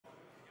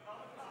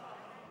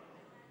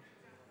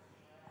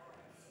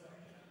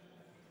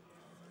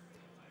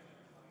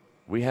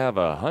We have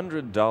a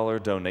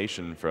 $100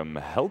 donation from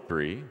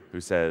Helpry, who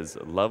says,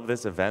 "Love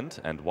this event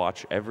and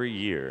watch every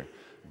year.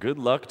 Good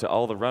luck to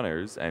all the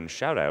runners, and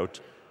shout out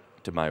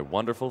to my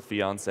wonderful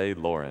fiance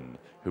Lauren,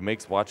 who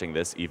makes watching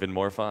this even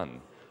more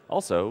fun.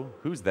 Also,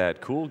 who's that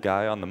cool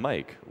guy on the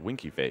mic,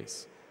 Winky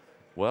Face?"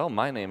 Well,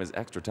 my name is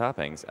Extra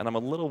Toppings, and I'm a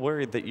little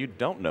worried that you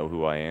don't know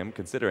who I am,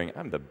 considering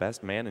I'm the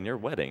best man in your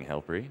wedding,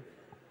 Helpry.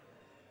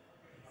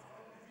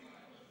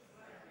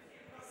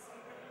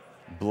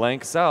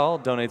 Blank Sal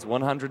donates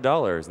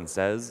 $100 and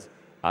says,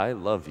 "I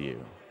love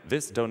you."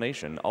 This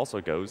donation also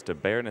goes to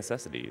Bare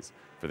Necessities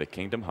for the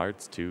Kingdom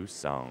Hearts 2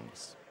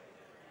 songs.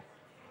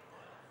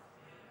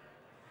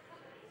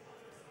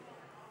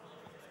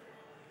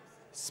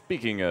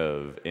 Speaking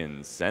of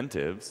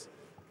incentives,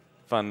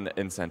 fun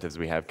incentives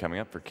we have coming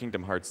up for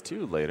Kingdom Hearts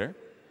 2 later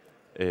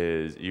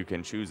is you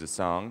can choose a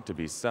song to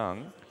be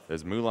sung.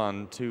 There's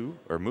Mulan 2,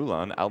 or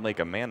Mulan, I'll Make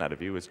a Man Out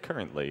of You is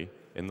currently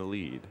in the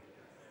lead.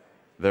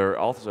 There are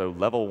also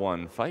level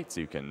 1 fights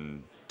you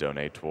can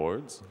donate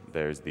towards.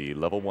 There's the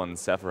level 1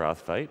 Sephiroth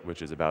fight,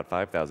 which is about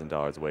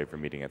 $5,000 away from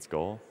meeting its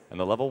goal, and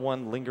the level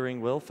 1 Lingering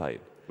Will fight,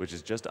 which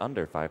is just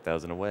under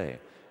 $5,000 away.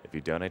 If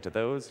you donate to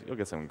those, you'll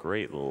get some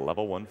great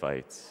level 1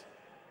 fights.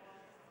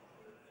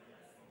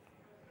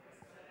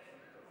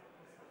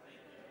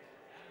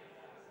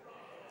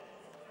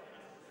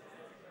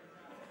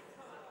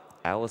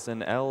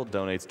 Allison L.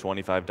 donates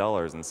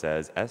 $25 and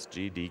says,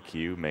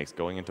 "SGDQ makes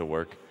going into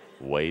work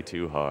way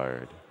too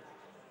hard."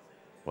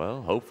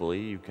 Well, hopefully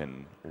you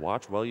can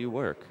watch while you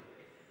work.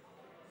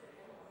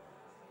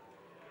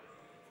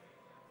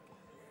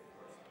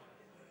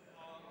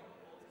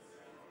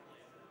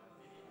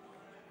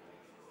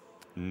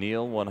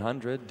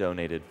 Neil100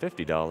 donated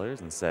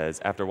 $50 and says,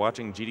 "After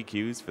watching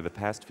GDQs for the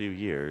past few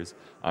years,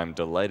 I'm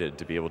delighted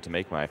to be able to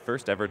make my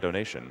first ever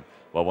donation,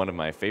 while one of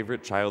my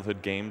favorite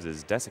childhood games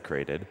is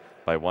desecrated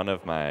by one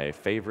of my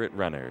favorite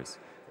runners.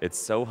 It's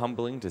so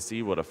humbling to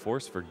see what a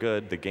force for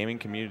good the gaming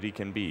community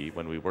can be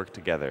when we work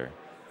together.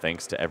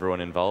 Thanks to everyone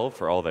involved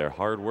for all their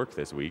hard work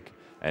this week,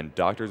 and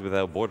Doctors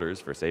Without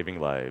Borders for saving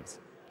lives.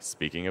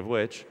 Speaking of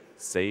which,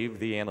 save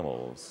the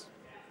animals."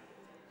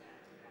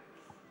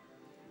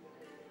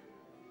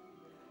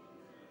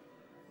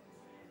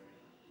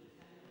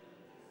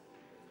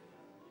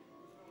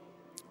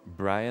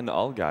 Brian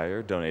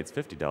Allgeier donates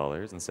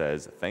 $50 and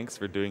says, "Thanks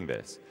for doing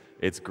this.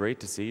 It's great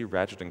to see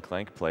Ratchet &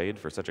 Clank played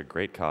for such a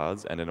great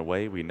cause and in a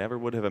way we never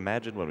would have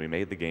imagined when we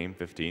made the game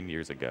 15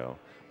 years ago.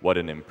 What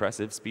an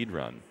impressive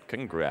speedrun.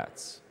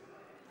 Congrats."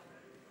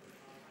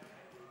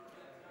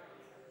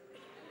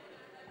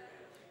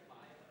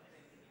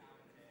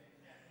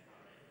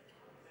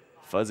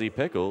 Fuzzy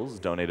Pickles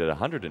donated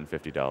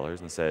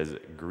 $150 and says,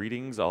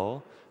 "Greetings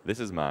all. This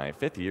is my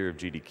 5th year of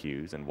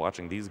GDQs, and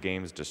watching these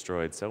games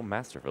destroyed so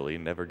masterfully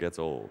never gets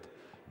old.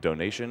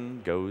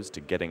 Donation goes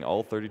to getting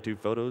all 32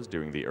 photos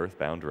during the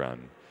Earthbound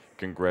run.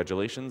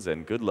 Congratulations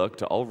and good luck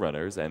to all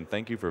runners, and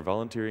thank you for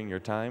volunteering your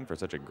time for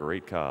such a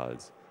great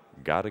cause.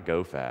 Gotta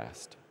go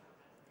fast."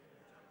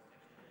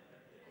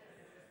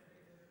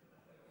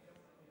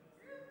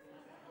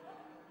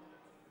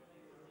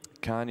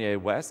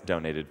 Kanye West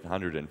donated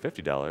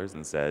 $150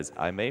 and says,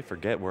 "I may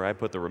forget where I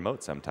put the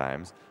remote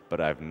sometimes,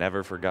 but I've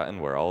never forgotten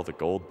where all the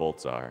gold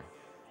bolts are."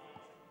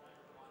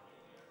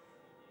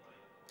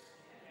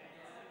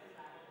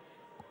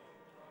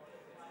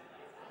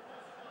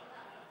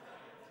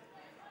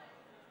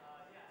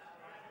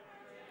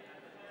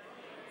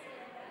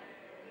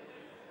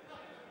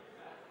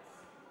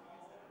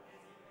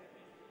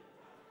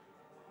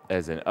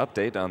 As an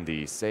update on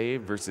the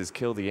Save versus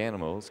Kill the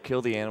Animals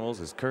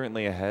is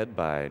currently ahead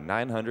by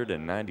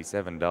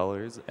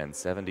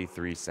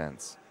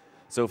 $997.73.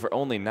 So for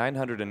only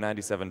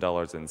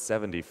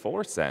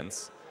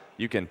 $997.74,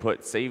 you can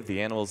put Save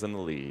the Animals in the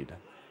lead.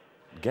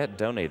 Get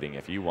donating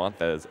if you want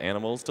those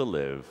animals to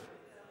live.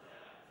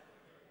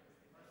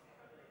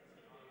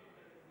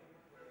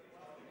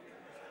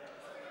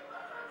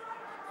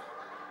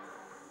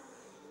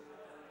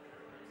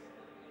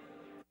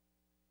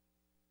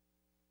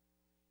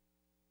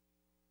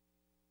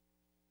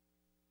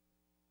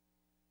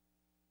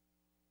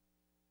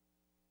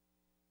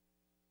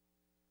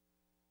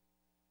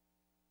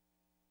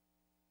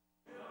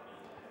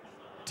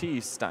 T.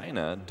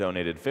 Steina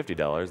donated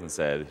 $50 and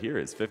said, "Here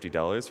is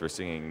 $50 for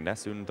singing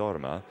Nessun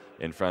Dorma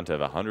in front of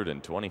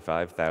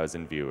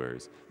 125,000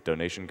 viewers.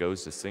 Donation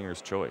goes to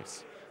Singer's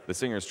Choice." The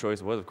Singer's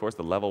Choice was, of course,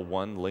 the level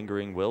 1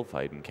 Lingering Will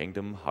fight in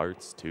Kingdom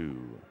Hearts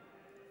 2.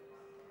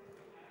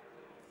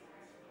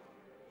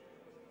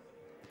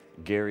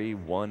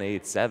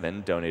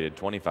 Gary187 donated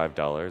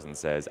 $25 and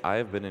says, "I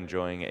have been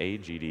enjoying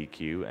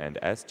AGDQ and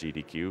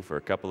SGDQ for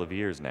a couple of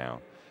years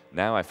now.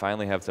 Now I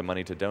finally have some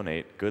money to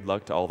donate. Good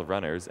luck to all the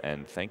runners,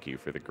 and thank you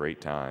for the great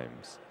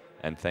times."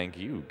 And thank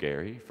you,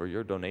 Gary, for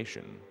your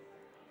donation.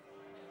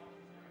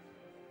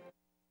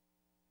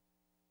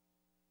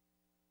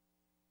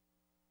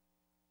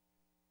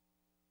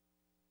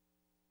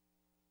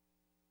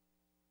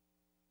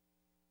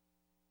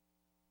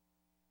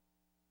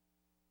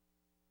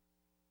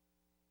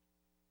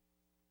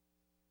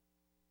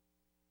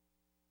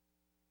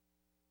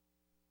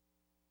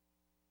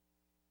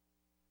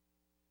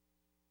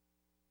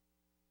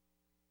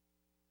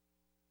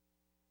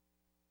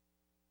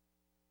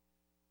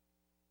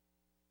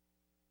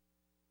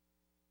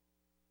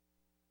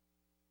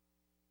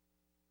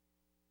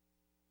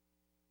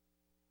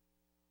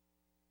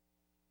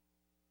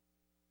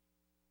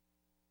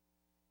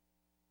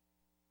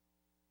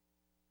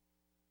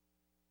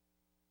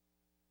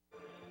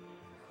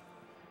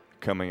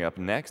 Coming up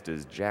next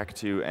is Jack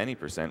 2 any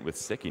percent with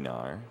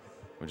Sickynar,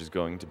 which is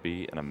going to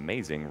be an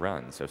amazing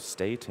run, so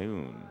stay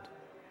tuned.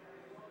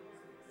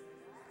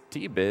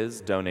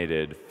 T-Biz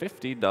donated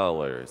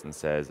 $50 and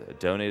says,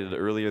 donated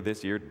earlier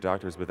this year to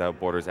Doctors Without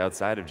Borders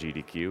outside of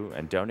GDQ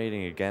and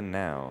donating again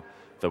now.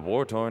 The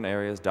war-torn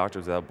areas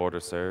Doctors Without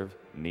Borders serve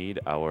need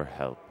our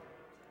help.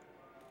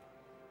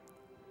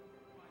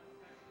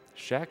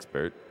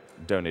 Shaxpert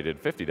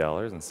donated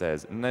 $50 and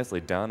says, nicely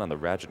done on the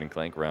Ratchet &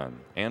 Clank run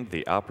and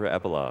the opera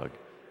epilogue.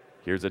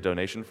 Here's a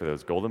donation for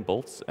those golden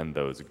bolts and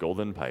those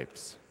golden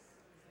pipes.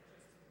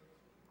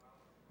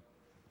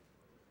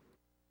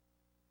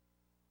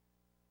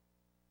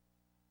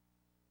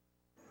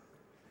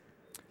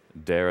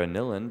 Dara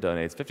Nillen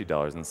donates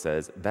 $50 and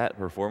says, that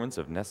performance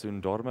of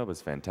Nessun Dorma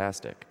was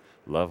fantastic.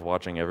 Love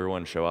watching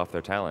everyone show off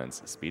their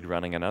talents,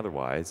 speedrunning and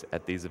otherwise,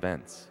 at these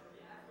events.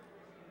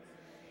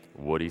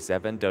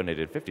 Woody7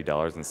 donated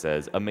 $50 and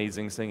says,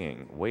 amazing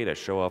singing. Way to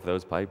show off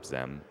those pipes,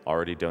 Zem.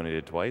 Already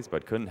donated twice,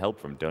 but couldn't help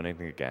from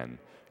donating again.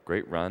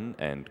 Great run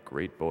and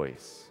great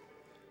voice.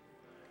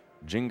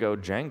 Jingo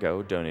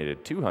Django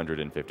donated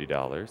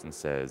 $250 and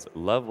says,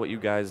 love what you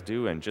guys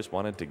do and just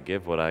wanted to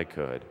give what I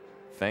could.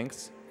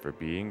 Thanks for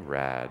being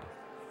rad.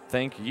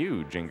 Thank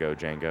you, Jingo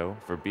Django,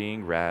 for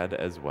being rad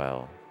as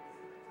well.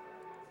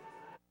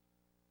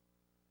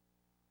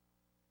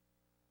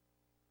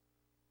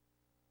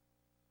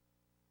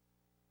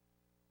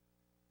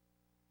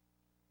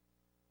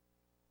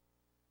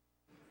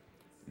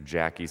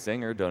 Jackie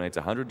Singer donates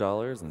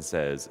 $100 and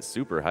says,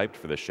 super hyped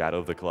for the Shadow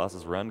of the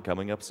Colossus run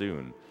coming up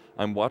soon.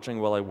 I'm watching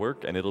while I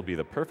work and it'll be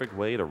the perfect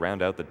way to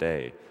round out the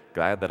day.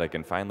 Glad that I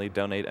can finally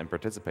donate and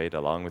participate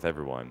along with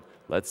everyone.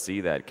 Let's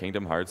see that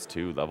Kingdom Hearts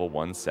 2 Level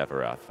 1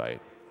 Sephiroth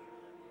fight.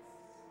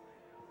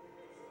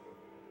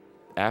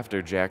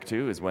 After Jack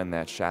 2 is when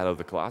that Shadow of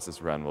the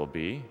Colossus run will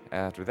be.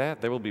 After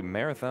that, there will be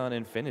Marathon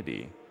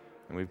Infinity.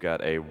 And we've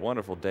got a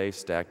wonderful day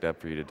stacked up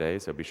for you today,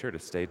 so be sure to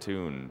stay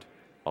tuned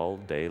all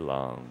day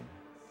long.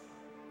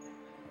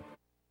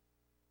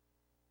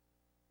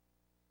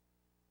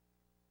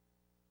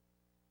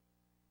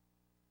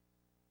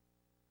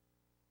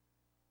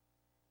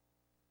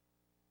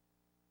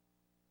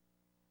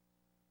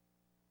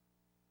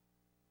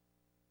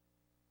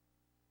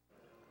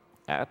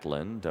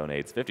 Atlin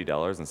donates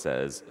 $50 and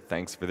says,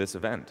 thanks for this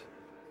event.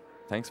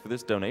 Thanks for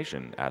this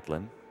donation,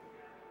 Atlin.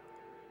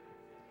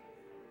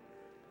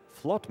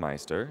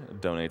 Flotmeister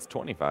donates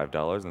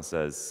 $25 and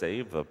says,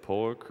 save the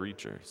poor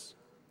creatures.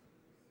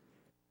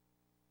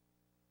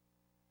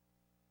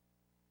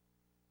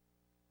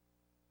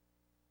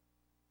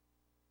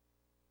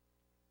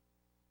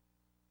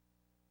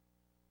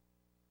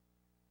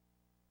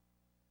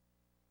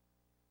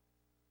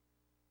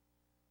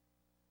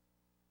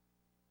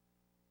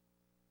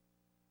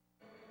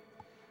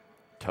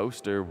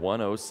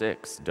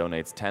 Toaster106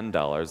 donates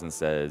 $10 and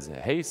says,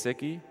 hey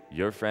Sicky,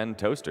 your friend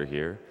Toaster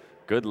here.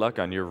 Good luck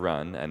on your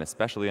run, and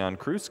especially on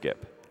Crew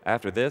Skip.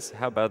 After this,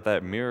 how about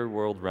that Mirror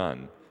World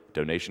run?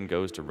 Donation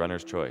goes to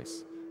Runner's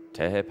Choice.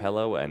 Tehip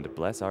hello and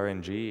bless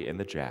RNG in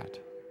the chat.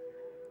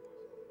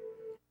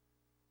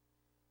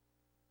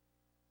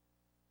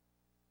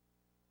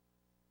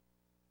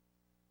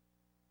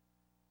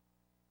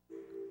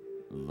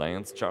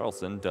 Lance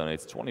Charlson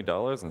donates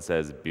 $20 and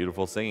says,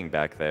 beautiful singing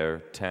back there,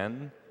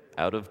 10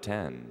 out of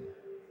 10.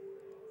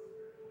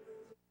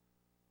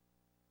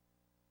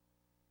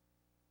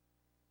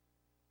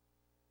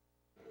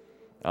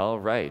 All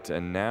right,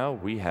 and now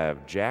we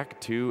have Jack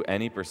 2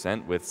 any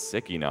percent with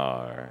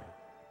Sickynar.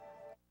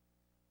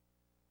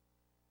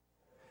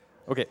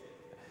 Okay.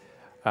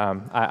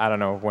 I don't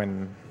know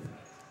when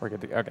we're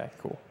good to go. Okay,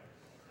 cool.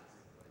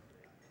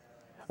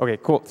 Okay,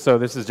 cool. So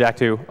this is Jack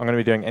 2. I'm going to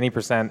be doing any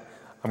percent.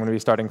 I'm going to be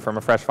starting from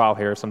a fresh file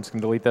here, so I'm just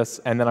going to delete this.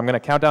 And then I'm going to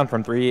count down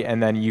from 3,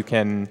 and then you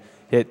can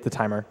hit the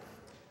timer.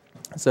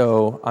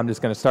 So I'm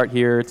just going to start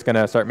here. It's going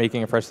to start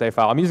making a fresh save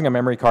file. I'm using a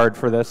memory card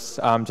for this,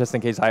 just in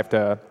case I have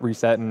to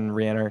reset and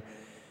re-enter.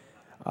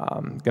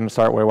 I'm going to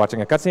start, we're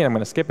watching a cutscene. I'm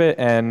going to skip it,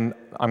 and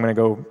I'm going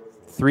to go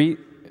 3,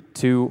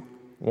 2,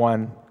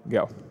 1,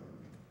 go.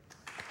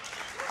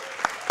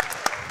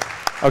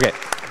 Okay.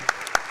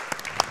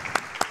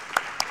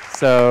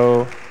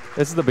 So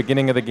this is the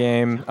beginning of the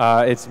game.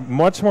 It's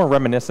much more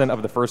reminiscent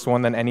of the first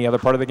one than any other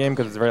part of the game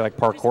because it's very like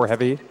parkour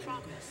heavy.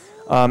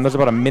 There's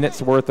about a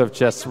minute's worth of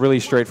just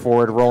really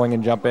straightforward rolling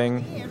and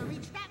jumping.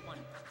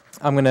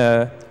 I'm going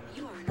to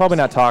probably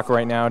not talk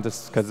right now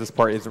just because this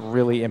part is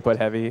really input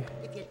heavy.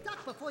 If you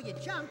duck before you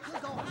jump, you'll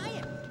go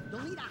higher.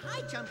 You'll need a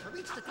high jump to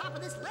reach the top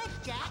of this ledge,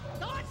 Jack.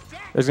 Dodge,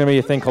 Jack. There's going to be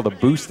a thing called a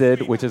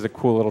boosted, which is a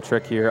cool little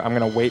trick here. I'm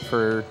going to wait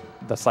for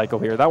the cycle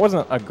here. That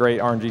wasn't a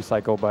great RNG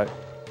cycle, but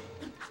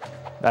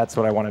that's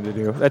what I wanted to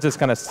do. That just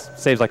kind of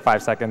saves like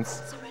 5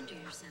 seconds.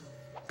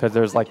 Because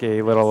there's like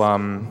a little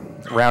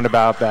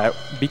roundabout that,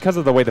 because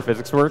of the way the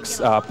physics works,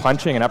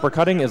 punching and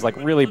uppercutting is like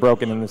really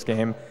broken in this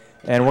game.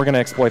 And we're going to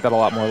exploit that a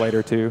lot more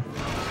later too.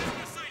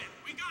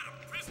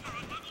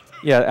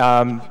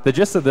 Yeah, the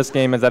gist of this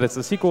game is that it's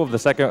the sequel of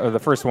the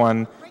first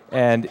one,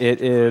 and it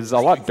is a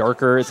lot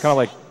darker. It's kind of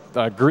like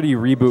gritty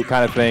reboot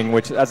kind of thing,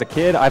 which as a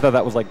kid, I thought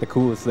that was like the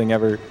coolest thing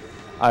ever.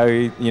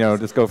 I,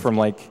 just go from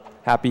like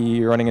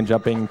happy running and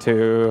jumping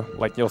to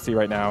like you'll see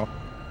right now.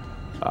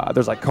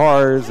 There's like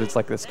cars, it's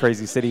like this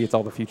crazy city, it's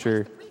all the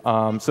future.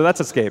 So that's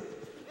Escape.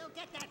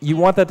 You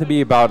want that to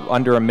be about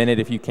under a minute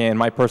if you can.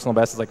 My personal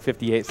best is like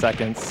 58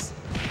 seconds.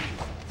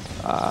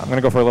 I'm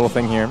gonna go for a little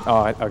thing here.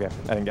 Oh, okay,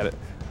 I didn't get it.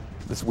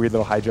 This weird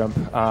little high jump.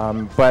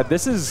 But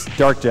this is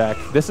Dark Jack.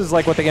 This is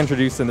like what they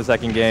introduced in the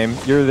second game.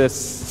 You're this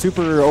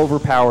super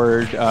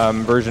overpowered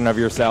version of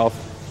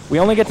yourself. We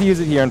only get to use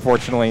it here,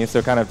 unfortunately,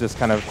 so kind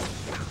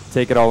of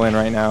take it all in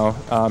right now.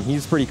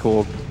 He's pretty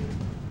cool.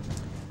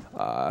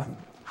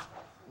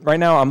 Right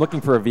now, I'm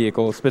looking for a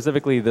vehicle,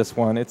 specifically this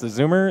one. It's a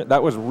zoomer.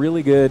 That was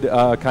really good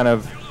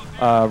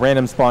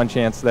random spawn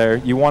chance there.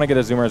 You want to get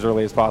a zoomer as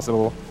early as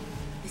possible.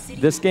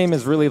 This game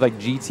is really like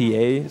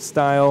GTA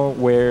style,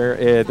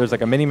 where there's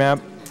like a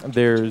mini-map,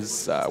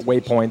 there's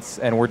waypoints,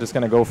 and we're just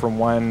going to go from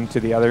one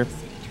to the other.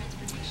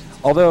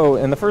 Although,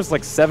 in the first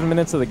like 7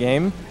 minutes of the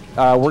game,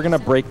 we're going to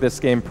break this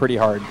game pretty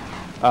hard.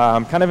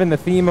 Kind of in the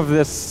theme of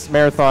this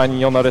marathon,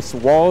 you'll notice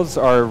walls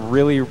are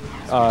really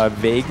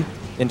vague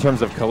in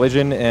terms of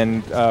collision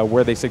and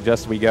where they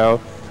suggest we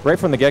go. Right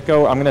from the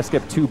get-go, I'm going to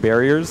skip 2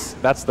 barriers.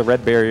 That's the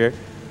red barrier.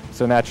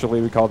 So naturally,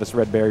 we call this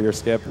red barrier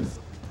skip.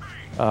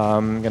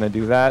 I'm going to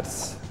do that.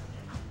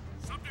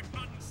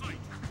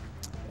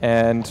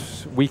 And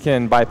we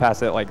can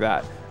bypass it like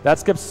that. That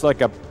skips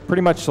like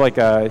pretty much like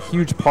a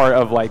huge part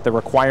of like the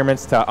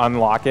requirements to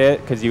unlock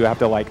it, because you have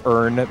to like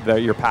earn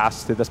your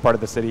pass to this part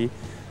of the city.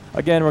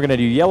 Again, we're going to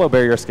do yellow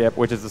barrier skip,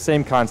 which is the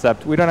same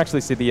concept. We don't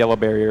actually see the yellow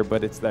barrier,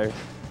 but it's there.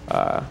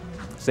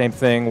 Same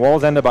thing.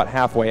 Walls end about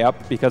halfway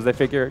up because they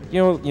figure,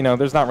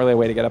 there's not really a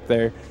way to get up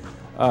there,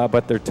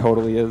 but there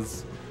totally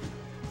is.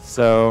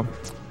 So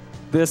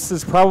this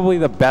is probably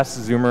the best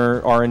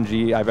zoomer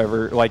RNG I've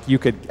ever, you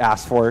could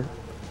ask for.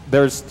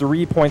 There's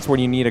 3 points where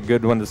you need a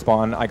good one to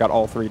spawn. I got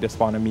all 3 to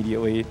spawn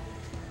immediately.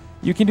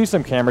 You can do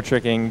some camera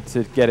tricking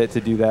to get it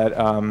to do that.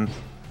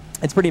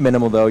 It's pretty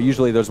minimal though.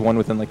 Usually there's one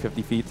within like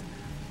 50 feet.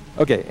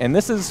 Okay, and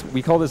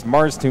we call this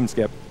Mars Tomb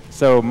Skip.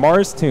 So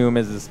Mars Tomb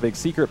is this big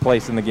secret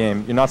place in the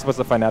game. You're not supposed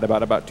to find out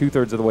about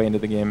 2/3 of the way into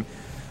the game,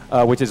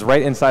 which is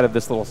right inside of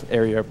this little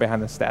area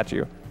behind the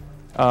statue.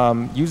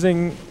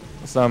 Using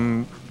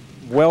some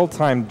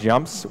well-timed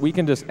jumps, we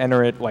can just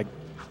enter it like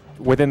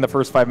within the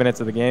first 5 minutes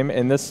of the game,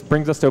 and this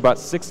brings us to about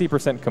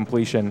 60%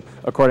 completion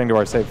according to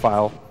our save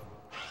file.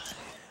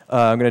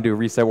 I'm going to do a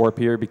reset warp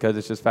here because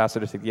it's just faster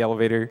to take the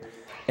elevator.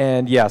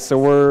 And yeah, so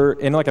we're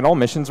in like an all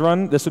missions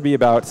run. This would be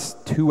about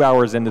 2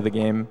 hours into the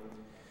game,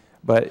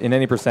 but in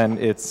any percent,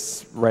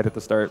 it's right at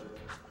the start.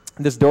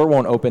 This door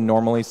won't open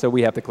normally, so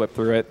we have to clip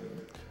through it.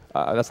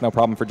 That's no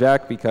problem for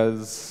Jack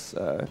because,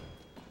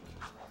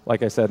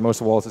 like I said,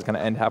 most of the walls is going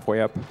to end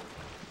halfway up.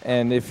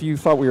 And if you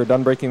thought we were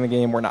done breaking the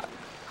game, we're not.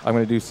 I'm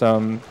going to do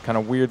some kind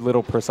of weird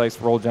little precise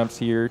roll jumps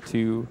here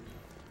to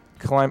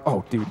climb.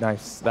 Oh, dude,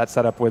 nice. That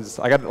setup was,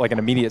 I got like an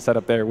immediate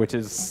setup there, which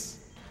is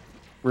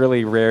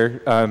really rare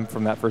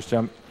from that first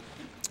jump.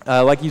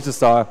 Like you just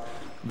saw,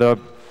 the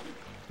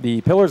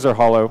pillars are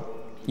hollow.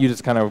 You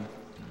just kind of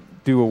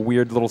do a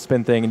weird little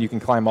spin thing, and you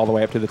can climb all the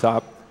way up to the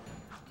top.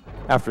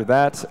 After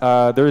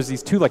that, there's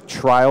these 2 like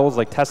trials,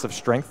 like tests of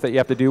strength that you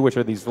have to do, which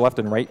are these left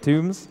and right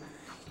tombs.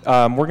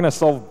 We're going to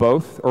solve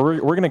both, or we're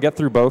going to get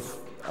through both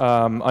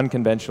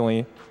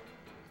unconventionally.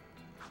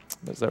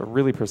 There's a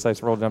really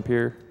precise roll jump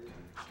here.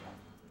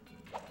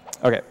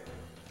 Okay,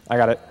 I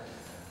got it.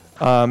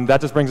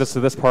 That just brings us to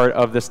this part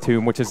of this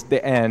tomb, which is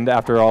the end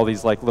after all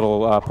these like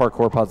little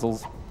parkour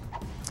puzzles.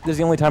 This is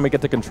the only time we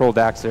get to control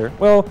Daxter.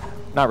 Well,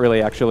 not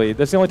really, actually.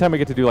 This is the only time we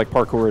get to do like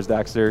parkour as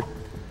Daxter.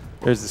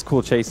 There's this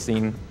cool chase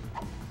scene.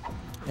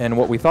 And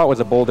what we thought was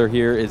a boulder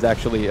here is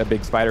actually a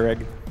big spider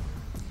egg.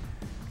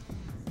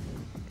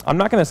 I'm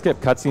not going to skip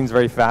cutscenes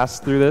very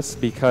fast through this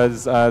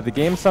because the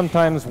game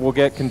sometimes will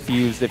get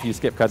confused if you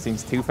skip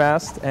cutscenes too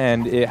fast,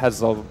 and it has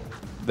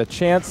the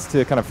chance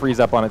to kind of freeze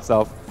up on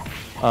itself.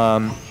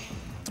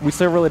 We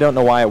still really don't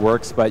know why it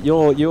works, but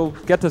you'll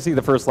get to see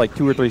the first like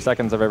 2 or 3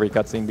 seconds of every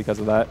cutscene because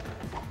of that.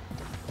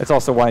 It's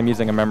also why I'm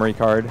using a memory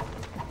card.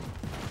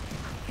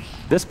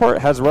 This part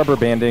has rubber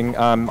banding.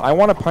 I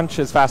want to punch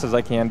as fast as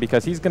I can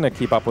because he's going to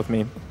keep up with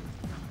me.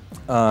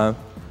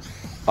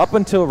 Up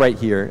until right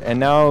here, and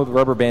now the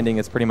rubber banding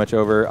is pretty much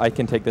over. I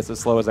can take this as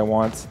slow as I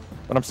want,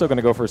 but I'm still going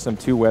to go for some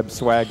 2-web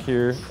swag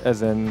here,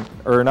 as in,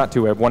 or not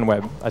 2-web,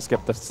 1-web. I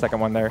skipped the second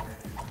one there.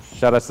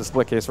 Shout out to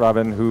Split Case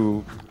Robin,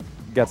 who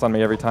gets on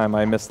me every time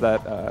I miss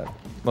that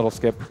little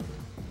skip.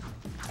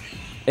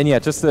 And yeah,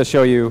 just to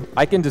show you,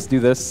 I can just do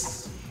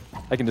this.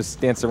 I can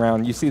just dance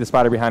around. You see the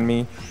spider behind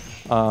me,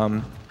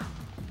 and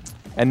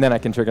then I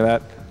can trigger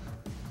that.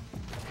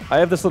 I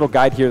have this little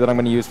guide here that I'm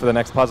going to use for the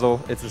next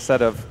puzzle. It's a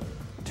set of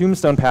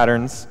tombstone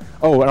patterns.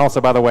 Oh, and also,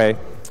 by the way,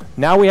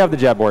 now we have the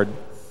jet board.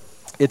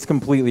 It's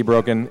completely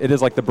broken. It is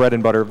like the bread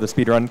and butter of the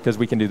speedrun because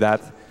we can do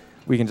that.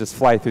 We can just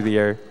fly through the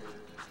air.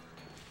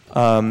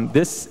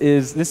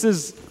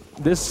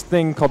 This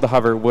thing called the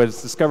hover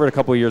was discovered a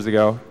couple of years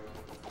ago.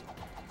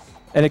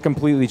 And it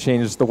completely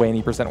changed the way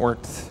any percent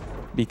worked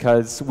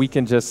because we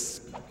can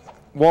just,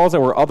 walls that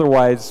were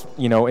otherwise,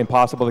 you know,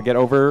 impossible to get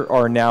over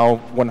are now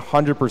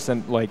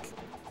 100% like,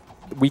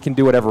 we can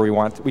do whatever we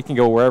want. We can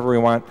go wherever we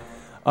want,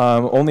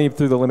 only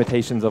through the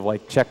limitations of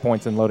like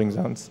checkpoints and loading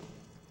zones.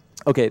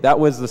 Okay, that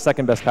was the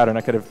second best pattern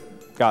I could have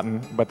gotten,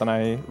 but then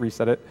I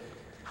reset it.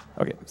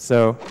 Okay,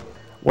 so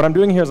what I'm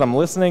doing here is I'm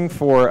listening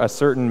for a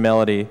certain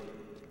melody.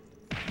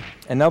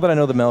 And now that I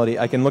know the melody,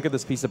 I can look at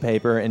this piece of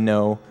paper and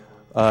know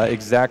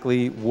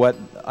exactly what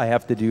I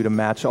have to do to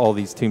match all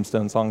these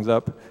Tombstone songs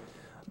up.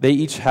 They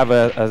each have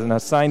an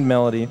assigned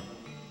melody,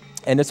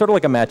 and it's sort of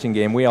like a matching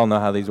game. We all know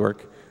how these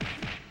work.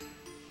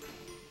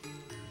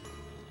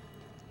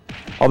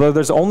 Although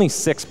there's only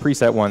 6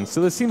 preset ones, so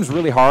this seems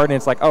really hard, and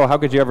it's like, oh, how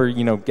could you ever,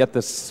 you know, get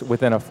this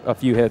within a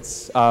few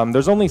hits?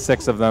 There's only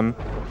 6 of them,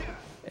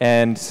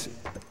 and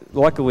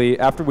luckily,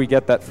 after we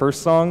get that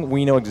first song,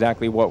 we know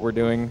exactly what we're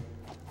doing.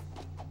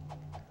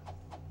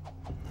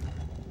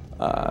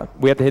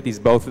 We have to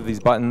hit both of these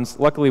buttons.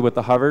 Luckily, with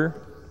the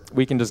hover,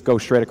 we can just go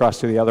straight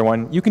across to the other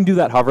one. You can do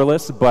that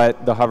hoverless,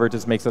 but the hover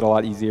just makes it a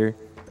lot easier.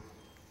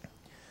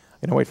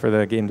 I'm gonna wait for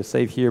the game to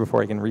save here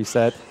before I can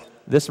reset.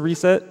 This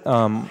reset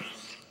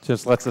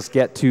just lets us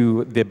get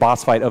to the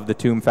boss fight of the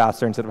tomb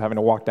faster instead of having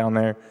to walk down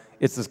there.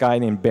 It's this guy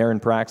named Baron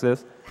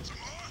Praxis.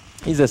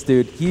 He's this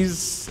dude.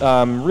 He's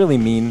really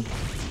mean.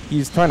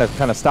 He's trying to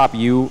kind of stop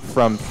you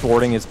from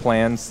thwarting his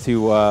plans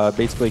to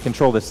basically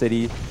control the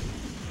city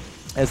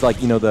as,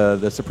 like, you know,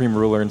 the supreme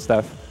ruler and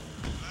stuff.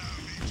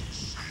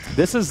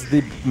 This is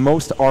the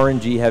most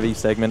RNG heavy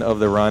segment of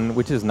the run,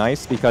 which is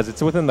nice because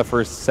it's within the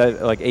first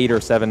like 8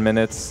 or 7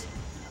 minutes.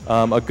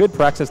 A good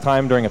Praxis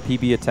time during a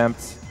PB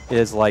attempt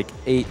is like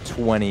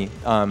 8:20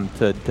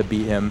 to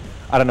beat him.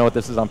 I don't know what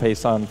this is on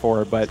pace on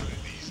for, but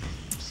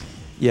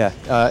yeah,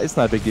 it's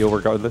not a big deal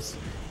regardless.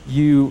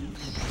 The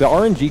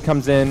RNG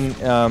comes in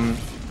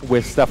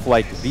with stuff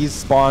like these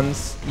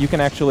spawns. You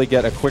can actually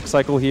get a quick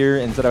cycle here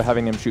instead of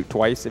having them shoot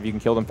twice if you can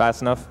kill them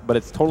fast enough, but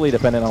it's totally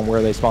dependent on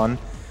where they spawn.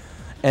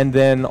 And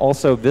then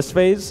also this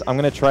phase, I'm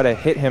going to try to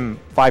hit him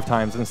 5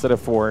 times instead of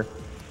 4.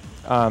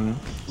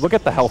 Look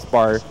at the health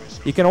bar.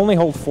 You can only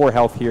hold 4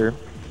 health here,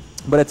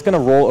 but it's going to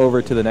roll over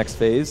to the next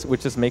phase,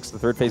 which just makes the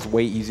third phase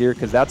way easier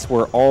because that's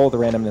where all the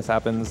randomness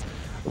happens.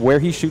 Where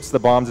he shoots the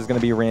bombs is going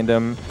to be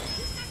random.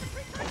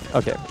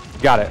 Okay,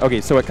 got it.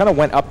 Okay, so it kind of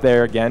went up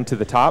there again to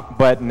the top,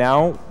 but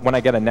now when I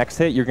get a next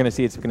hit, you're going to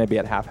see it's going to be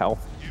at half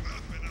health.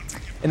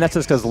 And that's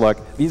just because, look,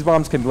 these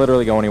bombs can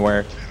literally go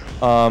anywhere.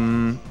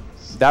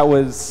 That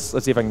was,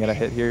 let's see if I can get a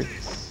hit here.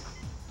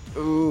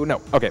 Ooh, no,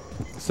 okay.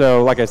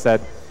 So like I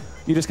said,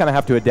 you just kind of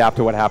have to adapt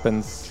to what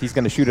happens. He's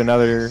going to shoot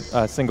another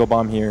single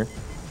bomb here.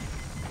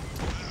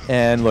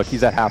 And look,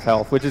 he's at half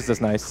health, which is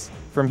just nice.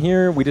 From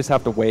here, we just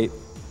have to wait.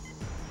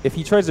 If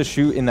he tries to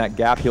shoot in that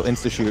gap, he'll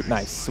insta-shoot.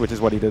 Nice, which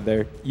is what he did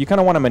there. You kind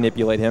of want to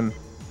manipulate him.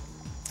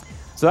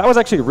 So that was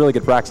actually a really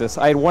good Praxis.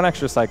 I had 1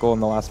 extra cycle in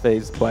the last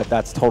phase, but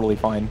that's totally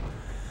fine.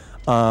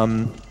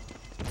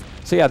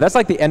 So yeah, that's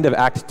like the end of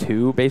Act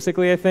 2,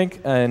 basically, I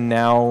think. And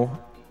now,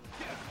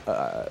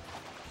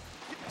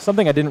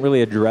 something I didn't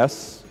really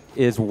address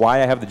is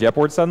why I have the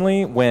jetboard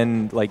suddenly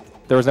when, like,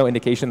 there was no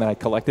indication that I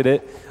collected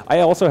it.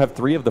 I also have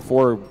 3 of the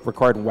 4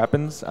 required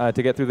weapons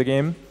to get through the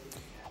game,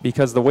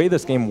 because the way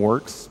this game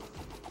works,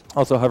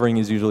 also hovering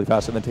is usually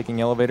faster than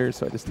taking elevators,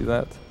 so I just do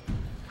that.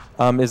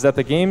 Is that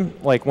the game,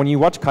 like when you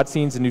watch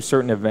cutscenes and do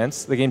certain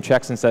events, the game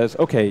checks and says,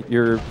 okay,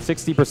 you're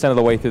 60% of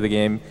the way through the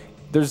game.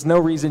 There's no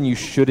reason you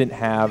shouldn't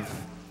have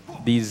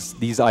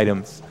these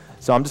items.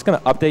 So I'm just going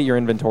to update your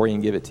inventory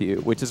and give it to you,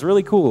 which is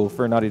really cool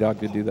for Naughty Dog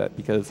to do that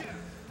because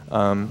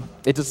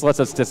it just lets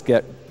us just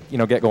get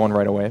going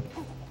right away.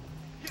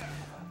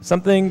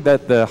 Something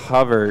that the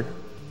hover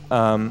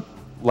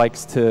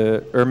likes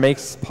to, or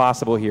makes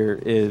possible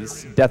here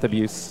is death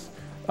abuse.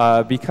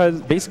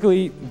 Because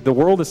basically the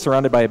world is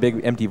surrounded by a big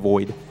empty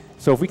void.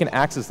 So if we can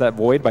access that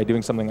void by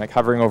doing something like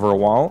hovering over a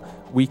wall,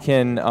 we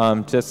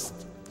can just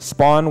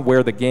spawn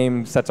where the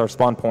game sets our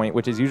spawn point,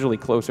 which is usually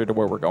closer to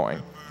where we're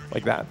going,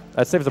 like that.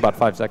 That saves about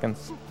 5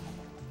 seconds.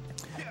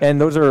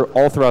 And those are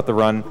all throughout the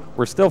run.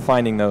 We're still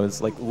finding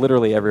those, like,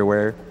 literally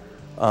everywhere.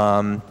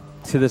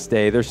 To this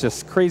day, there's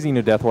just crazy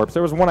new death warps.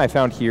 There was one I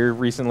found here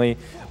recently,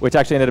 which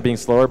actually ended up being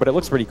slower, but it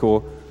looks pretty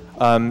cool.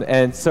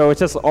 And so it's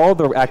just all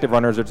the active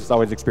runners are just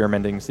always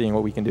experimenting, seeing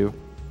what we can do.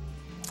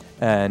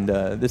 And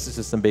this is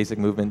just some basic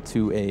movement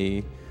to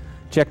a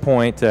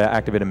checkpoint to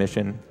activate a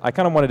mission. I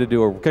kind of wanted to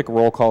do a quick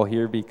roll call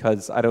here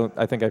because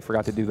I think I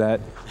forgot to do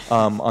that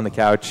on the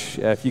couch.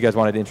 If you guys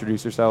wanted to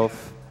introduce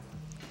yourself.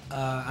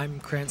 I'm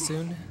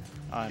Cransoon.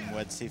 I'm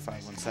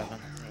WedC517.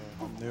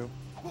 I'm new.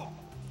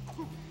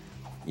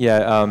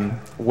 Yeah,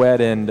 Wed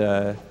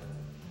and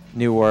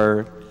New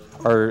are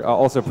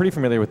also pretty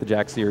familiar with the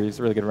Jack series,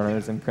 really good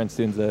runners, and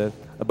Cransoon's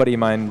a buddy of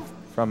mine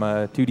from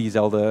 2D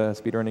Zelda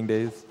speedrunning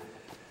days.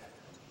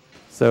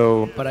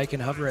 So, but I can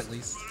hover at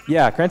least.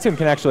 Yeah, Cransoon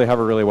can actually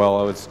hover really well.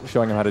 I was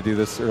showing him how to do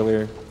this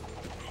earlier.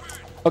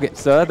 Okay,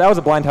 so that was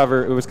a blind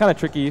hover. It was kind of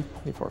tricky.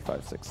 3, 4,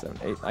 5, 6, 7,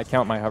 8. I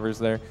count my hovers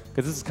there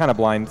because this is kind of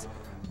blind.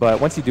 But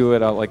once you do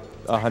it like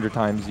 100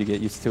 times, you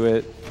get used to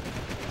it.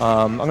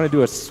 I'm going to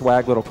do a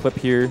swag little clip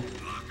here.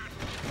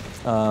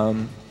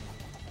 Oh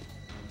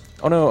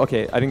no,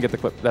 okay, I didn't get the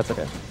clip. That's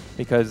okay.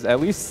 Because at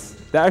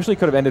least that actually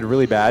could have ended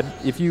really bad.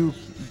 If you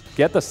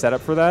get the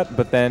setup for that,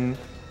 but then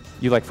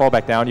you like fall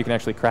back down, you can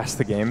actually crash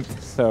the game.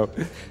 So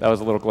that was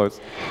a little close.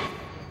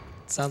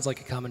 Sounds like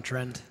a common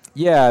trend.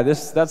 Yeah,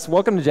 that's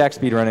welcome to Jack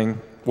speedrunning.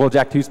 Well,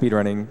 Jack 2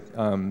 speedrunning.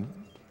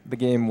 The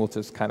game will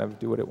just kind of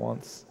do what it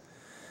wants.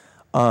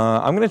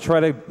 I'm going to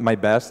try my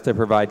best to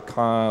provide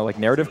like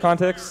narrative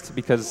context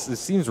because it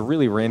seems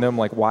really random,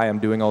 like why I'm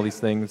doing all these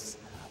things.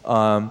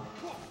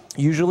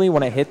 Usually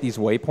when I hit these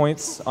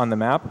waypoints on the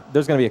map,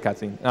 there's going to be a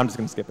cutscene. I'm just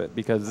going to skip it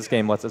because this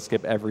game lets us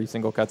skip every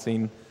single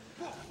cutscene.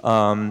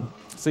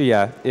 So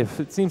yeah, if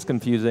it seems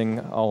confusing,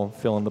 I'll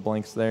fill in the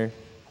blanks there.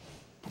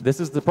 This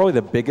is probably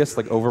the biggest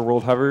like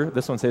overworld hover.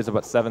 This one saves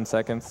about 7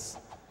 seconds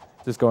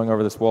just going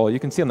over this wall. You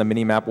can see on the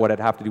mini-map what I'd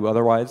have to do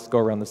otherwise, go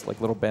around this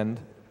like little bend.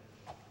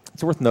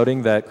 It's worth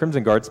noting that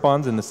Crimson Guard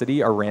spawns in the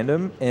city are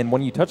random, and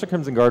when you touch a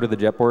Crimson Guard or the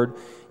jet board,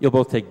 you'll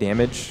both take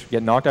damage,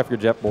 get knocked off your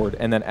jet board,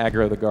 and then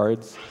aggro the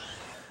guards.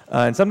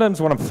 And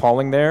sometimes when I'm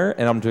falling there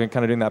and I'm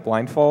kind of doing that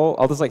blind fall,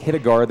 I'll just like hit a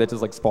guard that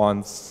just like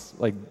spawns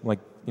like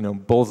you know,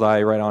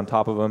 bullseye right on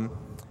top of them,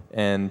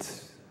 and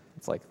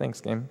it's like,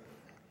 thanks game.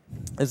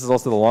 This is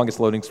also the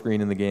longest loading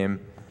screen in the game.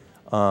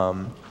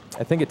 I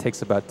think it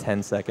takes about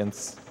 10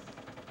 seconds.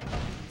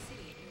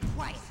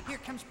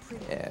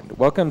 And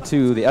welcome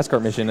to the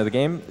escort mission of the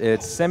game.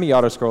 It's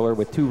semi-auto-scroller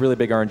with 2 really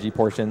big RNG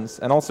portions,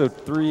 and also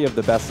 3 of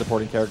the best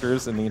supporting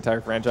characters in the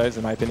entire franchise,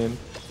 in my opinion.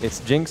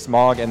 It's Jinx,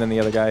 Mog, and then the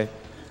other guy.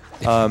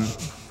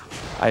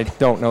 I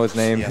don't know his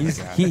name.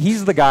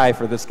 He's the guy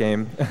for this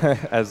game,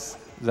 as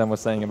Zen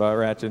was saying about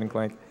Ratchet and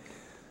Clank.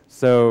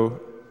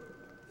 So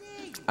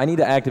I need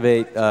to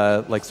activate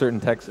like certain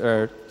text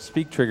or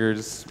speak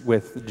triggers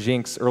with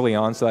Jinx early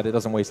on so that it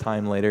doesn't waste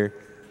time later.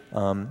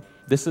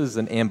 This is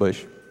an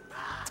ambush.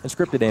 A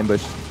scripted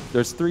ambush.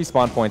 There's 3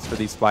 spawn points for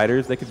these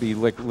spiders. They could be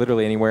like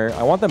literally anywhere.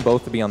 I want them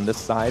both to be on this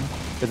side,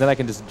 because then I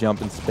can just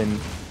jump and spin.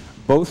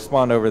 Both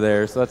spawned over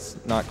there, so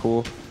that's not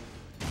cool.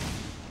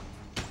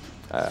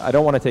 I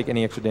don't want to take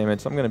any extra damage,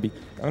 so I'm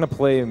gonna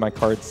play my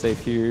cards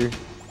safe here.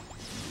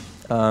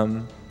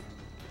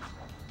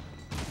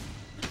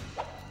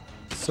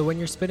 So when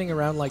you're spinning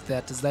around like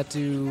that, does that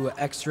do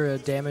extra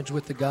damage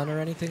with the gun or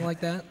anything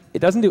like that? It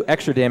doesn't do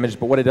extra damage,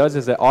 but what it does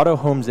is it auto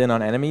homes in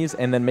on enemies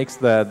and then makes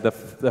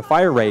the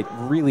fire rate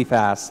really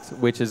fast,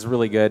 which is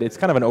really good. It's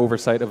kind of an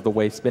oversight of the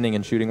way spinning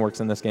and shooting works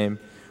in this game.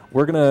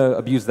 We're gonna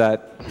abuse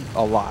that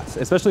a lot,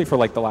 especially for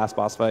like the last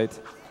boss fight.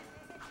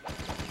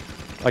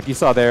 Like you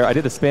saw there, I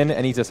did a spin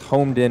and he just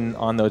homed in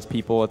on those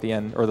people at the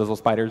end, or those little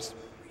spiders.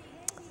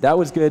 That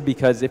was good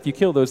because if you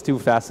kill those 2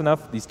 fast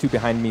enough, these 2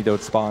 behind me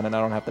don't spawn and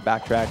I don't have to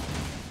backtrack.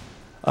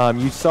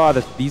 You saw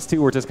that these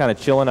 2 were just kind of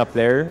chilling up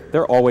there.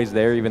 They're always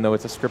there, even though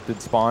it's a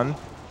scripted spawn.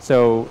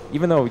 So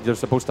even though they're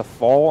supposed to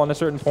fall on a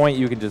certain point,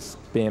 you can just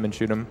spam and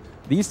shoot them.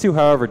 These 2,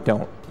 however,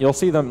 don't. You'll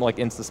see them like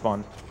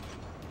insta-spawn.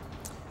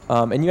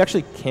 And you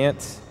actually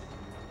can't...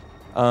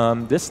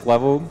 this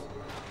level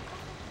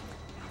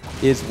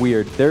is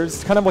weird.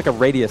 There's kind of like a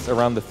radius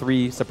around the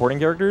 3 supporting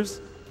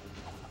characters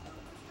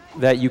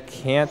that you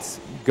can't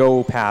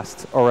go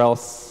past, or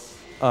else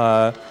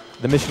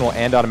the mission will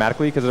end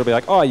automatically because it'll be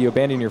like, oh, you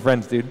abandoned your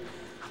friends, dude.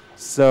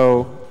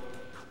 So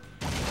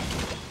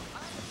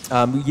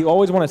you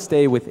always want to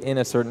stay within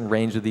a certain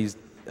range of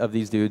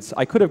these dudes.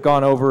 I could have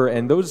gone over,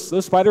 and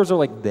those spiders are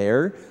like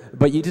there,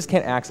 but you just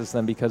can't access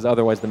them because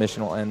otherwise the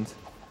mission will end.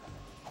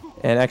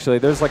 And actually,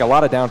 there's like a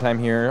lot of downtime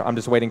here. I'm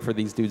just waiting for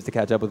these dudes to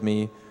catch up with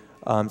me.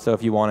 So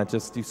if you want to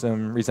just do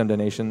some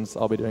donations,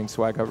 I'll be doing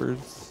swag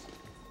covers.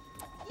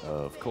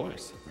 Of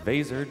course.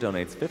 Vaser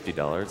donates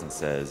 $50 and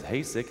says, "Hey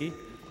Sicky,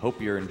 hope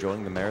you're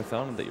enjoying the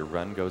marathon and that your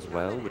run goes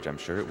well, which I'm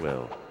sure it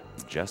will.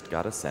 Just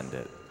gotta send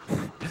it."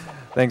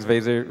 Thanks,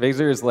 Vaser.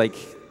 Vaser is like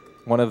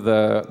one of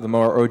the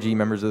more OG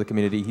members of the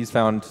community. He's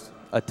found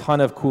a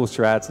ton of cool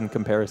strats and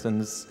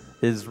comparisons.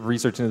 His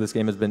research into this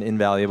game has been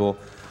invaluable.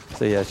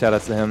 So yeah, shout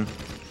outs to him.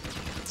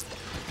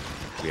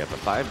 We have a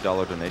 $5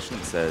 donation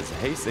that says,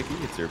 "Hey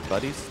Sicky, it's your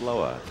buddy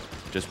Sloa.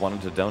 Just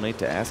wanted to donate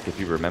to ask if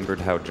you remembered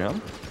how to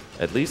jump.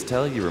 At least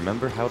tell you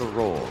remember how to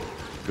roll.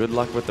 Good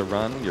luck with the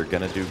run, you're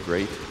gonna do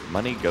great.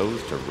 Money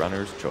goes to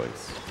runner's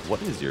choice."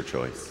 What is your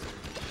choice?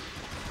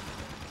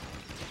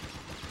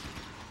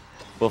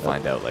 We'll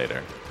find out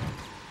later.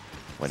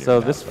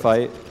 So this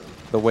fight,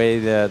 the way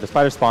the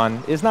spider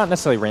spawn is not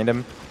necessarily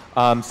random.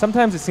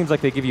 Sometimes it seems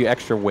like they give you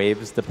extra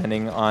waves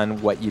depending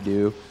on what you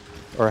do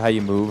or how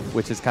you move,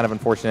 which is kind of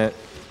unfortunate.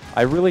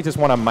 I really just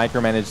want to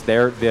micromanage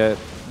the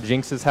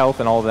Jinx's health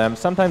and all of them.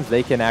 Sometimes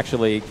they can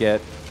actually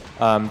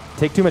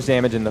take too much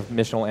damage and the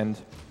mission will end.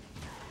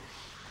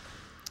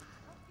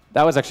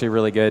 That was actually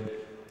really good.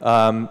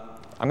 I'm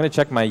going to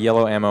check my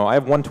yellow ammo. I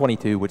have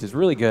 122, which is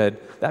really good.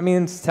 That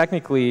means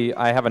technically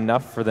I have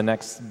enough for the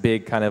next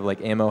big kind of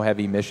like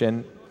ammo-heavy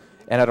mission,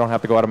 and I don't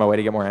have to go out of my way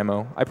to get more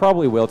ammo. I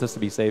probably will just to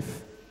be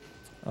safe.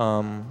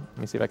 Let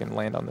me see if I can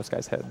land on this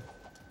guy's head.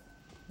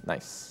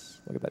 Nice.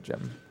 Look at that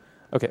gem.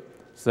 Okay,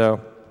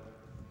 so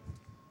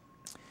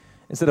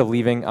instead of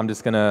leaving, I'm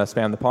just going to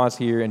spam the pause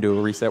here and do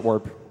a reset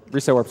warp.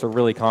 Reset warps are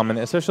really common,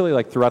 especially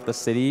like throughout the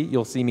city.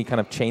 You'll see me kind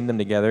of chain them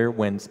together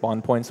when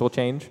spawn points will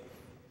change,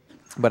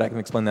 but I can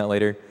explain that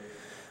later.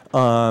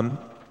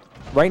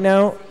 Right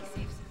now,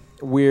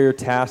 we're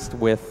tasked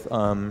with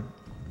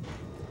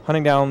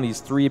hunting down these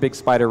 3 big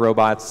spider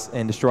robots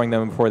and destroying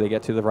them before they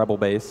get to the rebel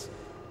base.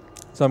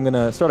 So I'm going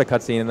to start a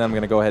cutscene, and then I'm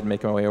going to go ahead and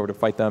make my way over to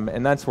fight them,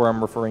 and that's where I'm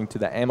referring to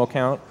the ammo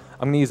count.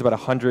 I'm going to use about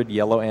 100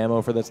 yellow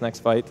ammo for this next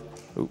fight.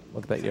 Ooh,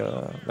 look at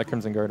that, that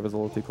Crimson Guard was a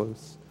little too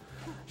close.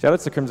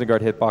 Shoutouts to Crimson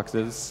Guard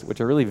hitboxes,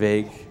 which are really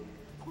vague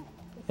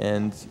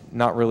and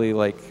not really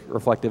like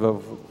reflective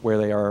of where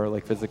they are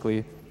like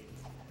physically.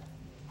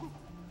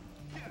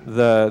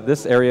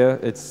 This area,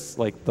 it's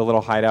like the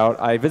little hideout.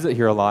 I visit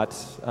here a lot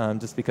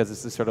just because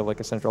this is sort of like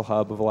a central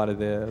hub of a lot of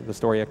the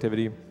story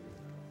activity.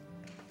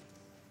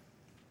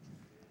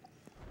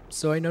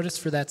 So I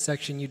noticed for that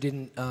section you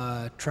didn't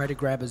try to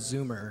grab a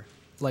zoomer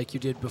like you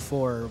did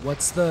before.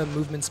 What's the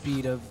movement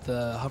speed of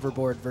the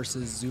hoverboard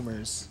versus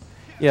zoomers?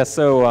 Yeah,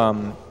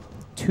 so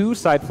 2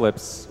 side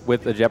flips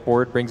with a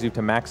jetboard brings you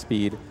to max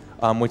speed,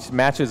 which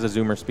matches a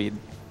zoomer speed.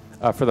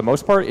 For the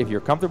most part, if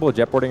you're comfortable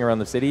jetboarding around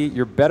the city,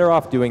 you're better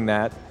off doing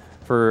that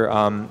for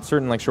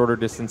certain like shorter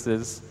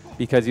distances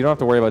because you don't have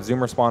to worry about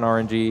zoomer spawn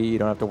RNG, you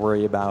don't have to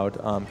worry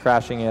about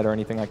crashing it or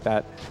anything like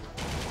that.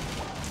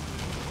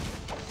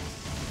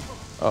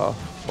 Oh,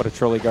 what a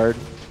trolley guard.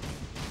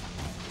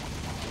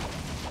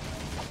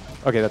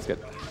 Okay, that's good.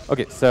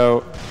 Okay,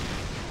 so,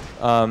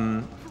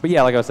 but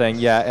yeah, like I was saying,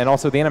 yeah, and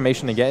also the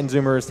animation to get in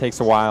zoomers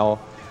takes a while,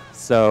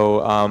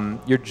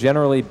 so you're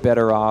generally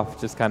better off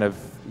just kind of,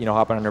 you know,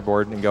 hopping on your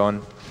board and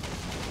going.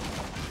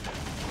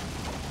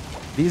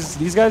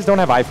 These guys don't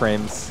have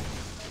iframes,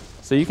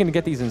 so you can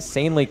get these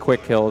insanely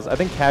quick kills. I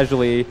think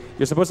casually,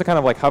 you're supposed to kind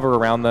of like hover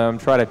around them,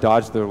 try to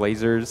dodge their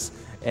lasers,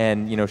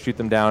 and you know, shoot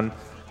them down.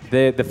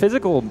 The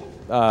physical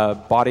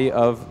body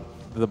of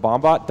the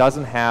Bombot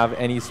doesn't have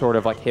any sort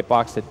of like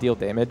hitbox to deal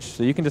damage,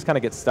 so you can just kind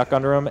of get stuck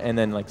under them and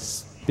then like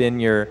spin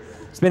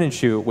and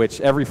shoot, which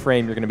every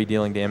frame you're going to be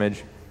dealing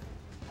damage.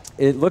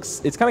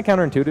 It's kind of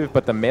counterintuitive,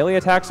 but the melee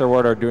attacks are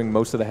what are doing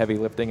most of the heavy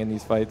lifting in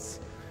these fights.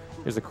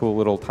 Here's a cool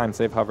little time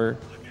save hover.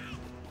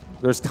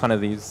 There's a ton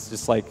of these.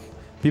 Just like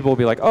people will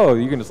be like, oh,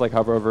 you can just like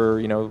hover over,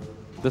 you know,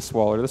 this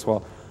wall or this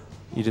wall.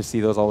 You just see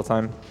those all the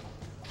time.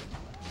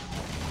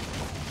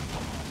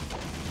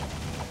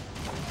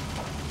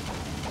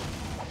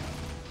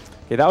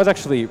 Okay, that was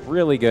actually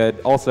really good.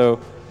 Also,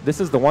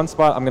 this is the one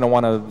spot I'm going to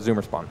want a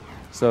zoomer spawn.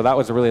 So that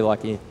was really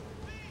lucky.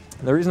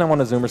 The reason I want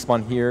a zoomer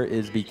spawn here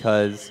is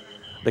because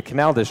the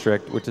Canal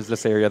District, which is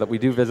this area that we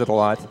do visit a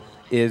lot,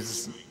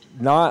 is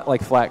not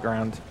like flat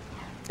ground.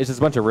 It's just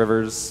a bunch of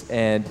rivers,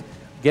 and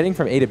getting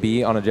from A to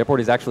B on a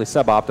jetboard is actually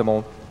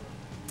suboptimal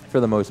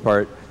for the most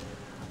part.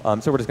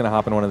 So we're just going to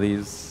hop in one of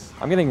these.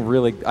 I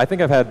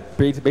think I've had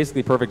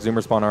basically perfect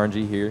zoomer spawn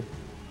RNG here.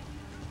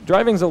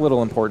 Driving's a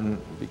little important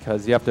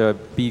because you have to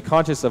be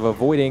conscious of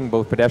avoiding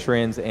both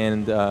pedestrians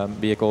and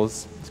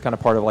vehicles. It's kind of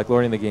part of like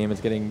learning the game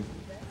is getting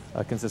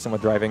consistent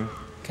with driving.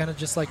 Kind of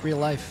just like real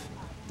life.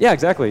 Yeah,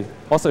 exactly.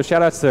 Also,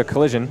 shout outs to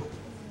Collision,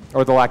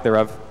 or the lack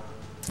thereof.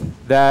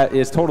 That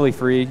is totally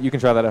free. You can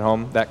try that at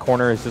home. That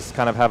corner is just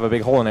kind of have a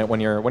big hole in it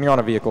when you're on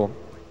a vehicle.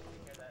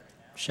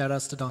 Shout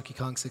outs to Donkey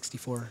Kong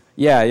 64.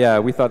 Yeah,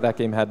 we thought that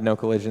game had no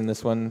collision.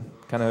 This one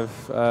kind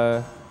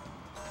of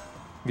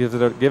gives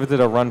it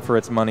a run for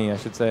its money, I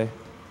should say.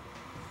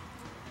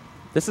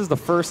 This is the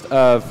first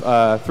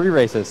of 3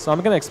 races, so I'm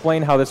going to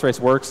explain how this race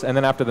works, and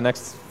then after the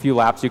next few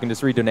laps, you can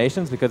just read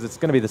donations because it's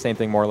going to be the same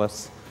thing more or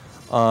less.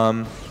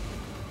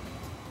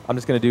 I'm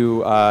just going to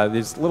do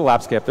this little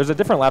lap skip. There's a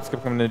different lap skip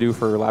I'm going to do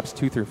for laps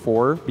 2 through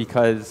 4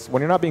 because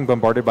when you're not being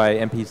bombarded by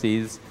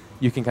NPCs,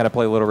 you can kind of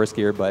play a little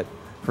riskier, but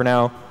for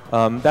now,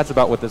 that's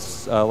about what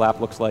this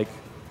lap looks like.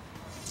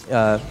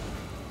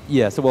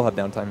 Yeah, so we'll have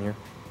downtime here.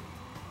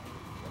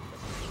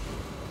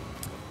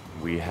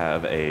 We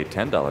have a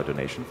 $10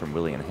 donation from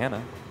William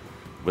Hanna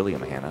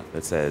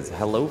that says,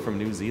 hello from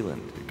New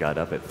Zealand. Got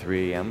up at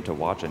 3 a.m. to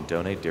watch and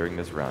donate during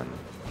this run.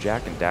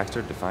 Jack and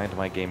Daxter defined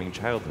my gaming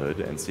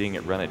childhood, and seeing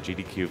it run at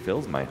GDQ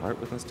fills my heart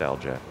with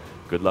nostalgia.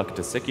 Good luck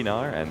to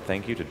Sickynar, and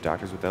thank you to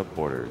Doctors Without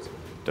Borders.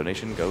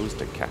 Donation goes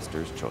to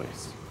Caster's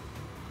Choice.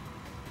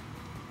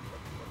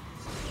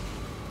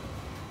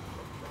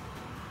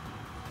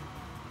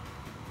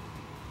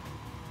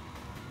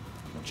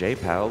 Jay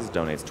Pals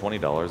donates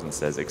 $20 and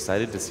says,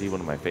 excited to see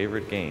one of my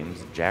favorite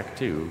games, Jak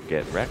 2,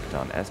 get wrecked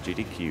on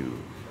SGDQ.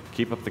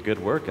 Keep up the good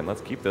work and let's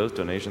keep those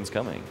donations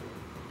coming.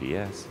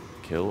 P.S.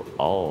 Kill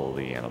all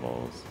the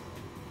animals.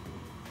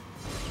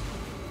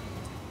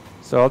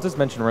 So I'll just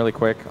mention really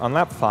quick, on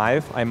lap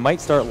 5, I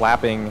might start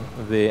lapping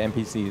the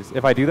NPCs.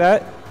 If I do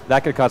that,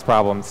 that could cause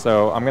problems,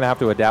 so I'm going to have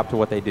to adapt to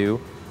what they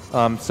do.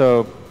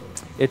 So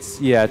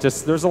it's, yeah,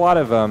 just there's a lot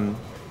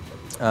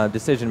of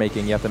decision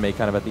making you have to make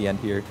kind of at the end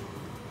here.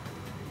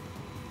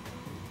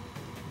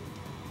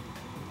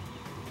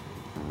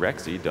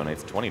 Rexy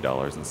donates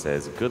 $20 and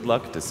says, good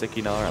luck to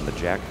Sickynar on the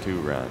Jak 2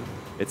 run.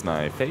 It's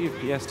my fave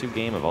PS2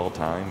 game of all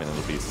time, and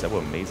it'll be so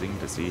amazing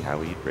to see how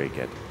he'd break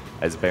it.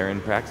 As Baron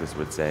Praxis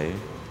would say,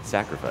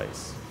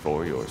 sacrifice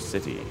for your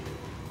city.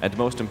 And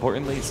most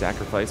importantly,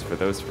 sacrifice for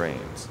those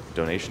frames.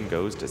 Donation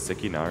goes to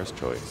Sickynar's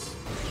choice.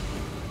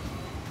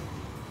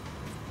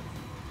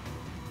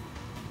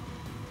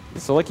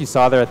 So like you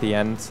saw there at the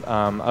end,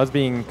 I was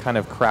being kind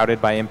of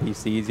crowded by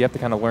NPCs. You have to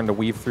kind of learn to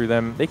weave through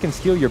them. They can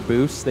steal your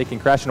boosts, they can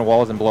crash into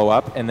walls and blow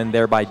up, and then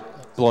thereby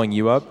blowing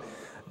you up.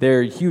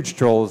 They're huge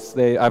trolls.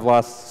 I've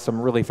lost some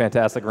really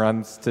fantastic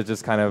runs to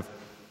just kind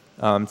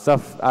of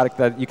stuff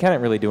that you can't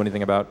really do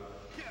anything about.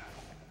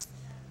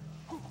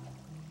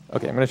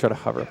 Okay, I'm going to try to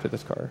hover up to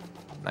this car.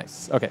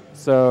 Nice. Okay,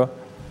 so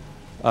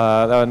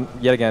that one,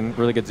 yet again,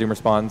 really good zoom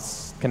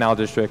response. Canal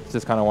District,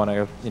 just kind of want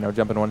to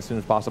jump in one as soon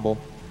as possible.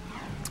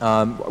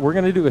 We're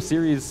going to do a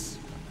series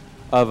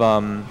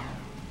of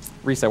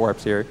reset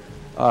warps here.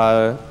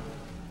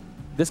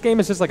 This game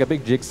is just like a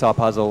big jigsaw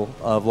puzzle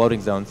of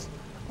loading zones.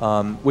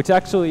 Which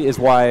actually is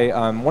why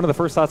one of the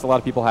first thoughts a lot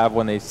of people have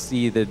when they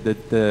see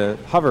the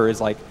hover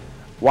is like,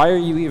 why are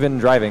you even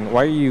driving?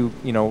 Why are you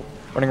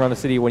running around the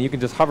city when you can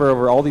just hover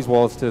over all these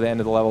walls to the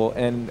end of the level?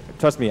 And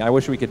trust me, I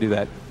wish we could do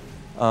that.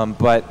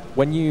 But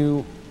when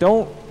you're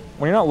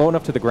not low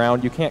enough to the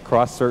ground, you can't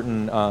cross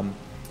certain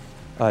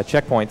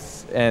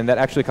checkpoints, and that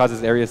actually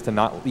causes areas to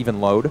not even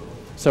load.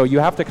 So you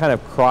have to kind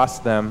of cross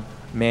them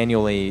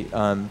manually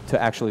to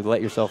actually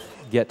let yourself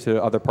get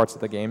to other parts of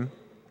the game.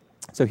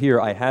 So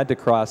here, I had to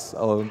cross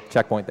a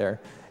checkpoint there,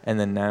 and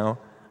then now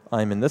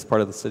I'm in this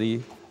part of the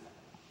city.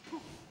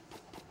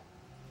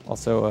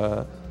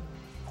 Also,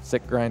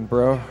 sick grind,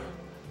 bro,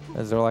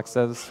 as Zorlak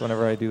says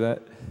whenever I do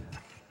that.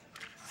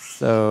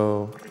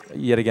 So,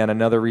 yet again,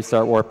 another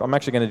restart warp. I'm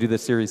actually going to do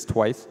this series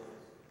twice,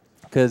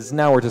 because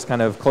now we're just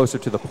kind of closer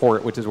to the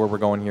port, which is where we're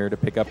going here to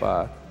pick up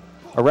a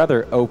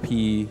rather OP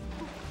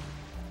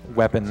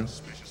weapon.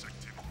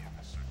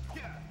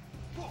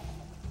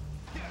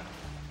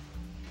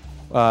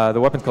 The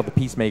weapon's called the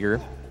Peacemaker,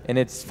 and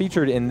it's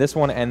featured in this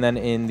one and then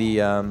in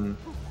the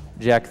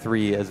Jak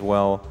 3 as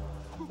well.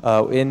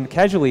 In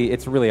casually,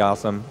 it's really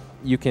awesome.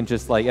 You can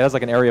just it has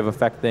like an area of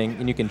effect thing,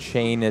 and you can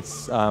chain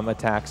its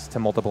attacks to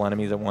multiple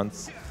enemies at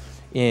once.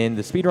 In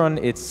the speedrun,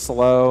 it's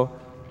slow.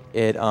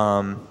 It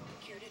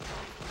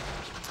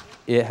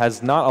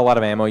has not a lot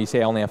of ammo. You say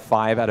I only have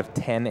 5 out of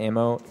 10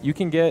 ammo. You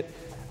can get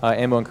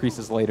ammo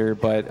increases later,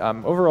 but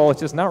overall,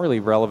 it's just not really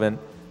relevant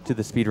to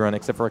the speedrun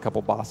except for a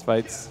couple boss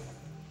fights.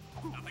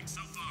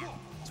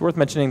 It's worth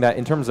mentioning that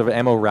in terms of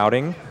ammo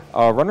routing,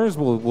 runners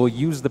will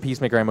use the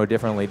Peacemaker ammo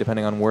differently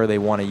depending on where they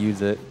want to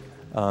use it.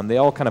 They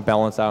all kind of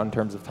balance out in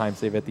terms of time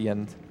save at the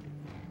end.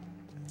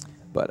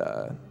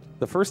 But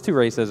the first 2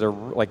 races are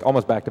like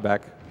almost back to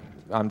back.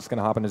 I'm just going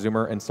to hop into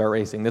Zoomer and start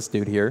racing this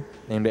dude here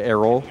named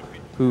Errol,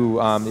 who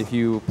if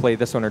you play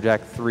this one or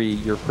Jak 3,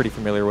 you're pretty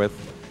familiar with.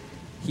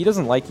 He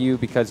doesn't like you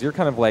because you're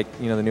kind of like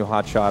the new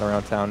hotshot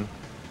around town.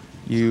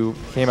 You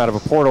came out of a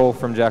portal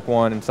from Jak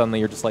 1 and suddenly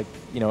you're just like,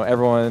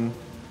 everyone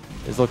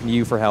is looking to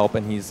you for help,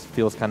 and he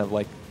feels kind of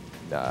like,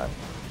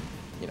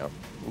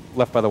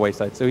 left by the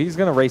wayside. So he's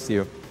going to race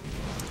you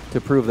to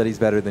prove that he's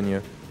better than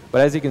you. But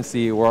as you can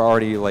see, we're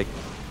already like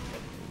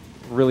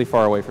really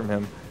far away from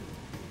him.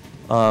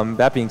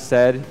 That being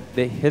said,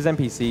 his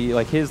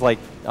NPC, his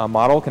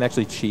model can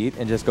actually cheat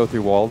and just go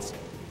through walls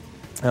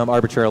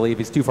arbitrarily if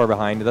he's too far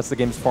behind. That's the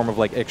game's form of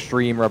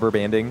extreme rubber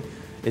banding.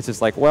 It's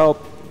just like,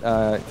 well,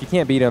 if you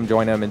can't beat him,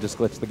 join him and just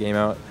glitch the game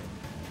out.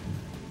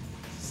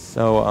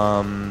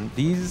 So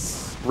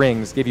these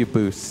rings give you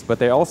boosts, but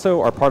they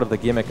also are part of the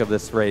gimmick of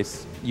this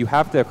race. You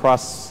have to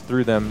cross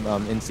through them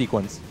in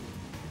sequence,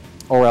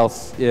 or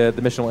else the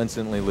mission will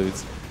instantly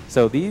lose.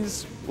 So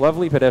these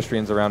lovely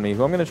pedestrians around me,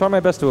 who I'm going to try my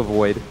best to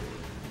avoid,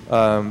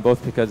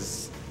 both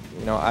because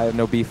I have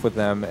no beef with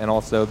them, and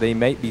also they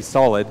might be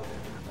solid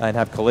and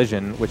have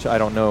collision, which I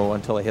don't know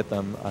until I hit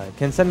them,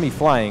 can send me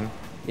flying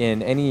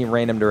in any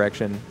random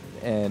direction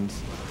and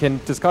can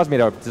just cause me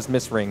to just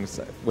miss rings,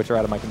 which are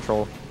out of my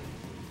control.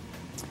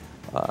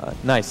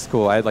 Nice,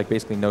 cool. I had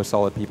basically no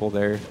solid people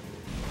there.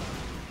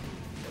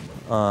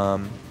 A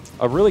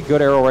really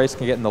good arrow race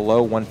can get in the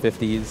low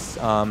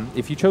 150s.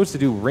 If you chose to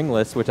do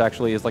ringless, which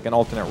actually is an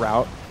alternate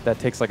route that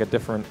takes a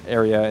different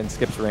area and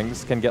skips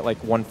rings, can get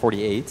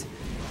 148,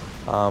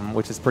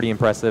 which is pretty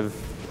impressive.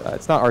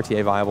 It's not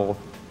RTA viable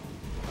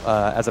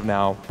as of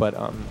now, but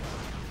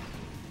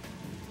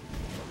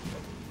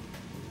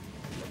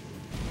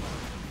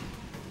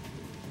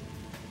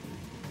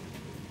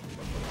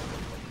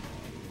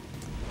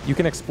you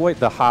can exploit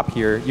the hop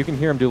here. You can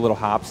hear him do little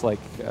hops like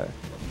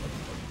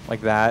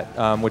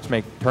that, which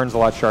make turns a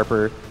lot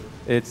sharper.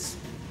 It's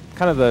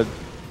kind of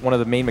one of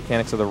the main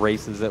mechanics of the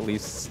races, at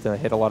least, to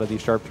hit a lot of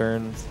these sharp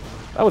turns.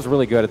 That was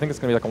really good. I think it's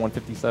going to be a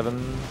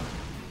 157.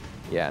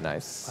 Yeah,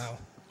 nice. Wow.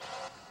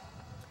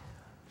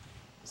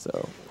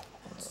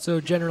 So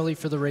generally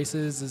for the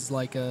races, is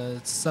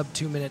a sub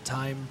 2-minute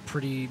time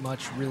pretty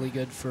much really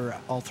good for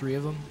all 3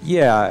 of them?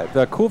 Yeah,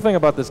 the cool thing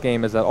about this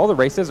game is that all the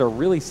races are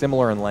really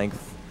similar in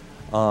length.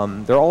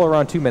 They're all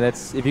around 2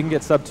 minutes. If you can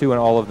get sub 2 in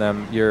all of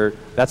them,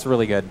 that's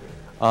really good.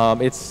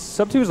 It's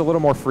sub 2 is a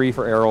little more free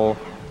for Errol.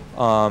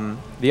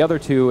 The other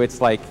two,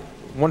 it's like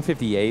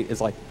 158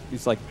 is like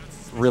it's like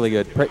really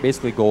good.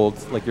 Basically gold,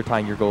 like you're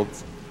tying your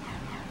golds.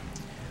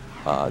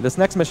 This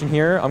next mission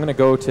here, I'm gonna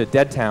go to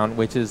Dead Town,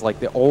 which is like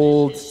the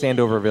old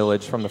Sandover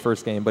village from the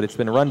first game, but it's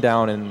been run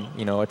down and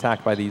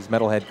attacked by these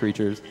metalhead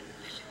creatures.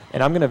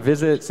 And I'm gonna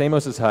visit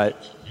Samos's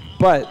hut,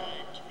 but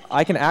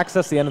I can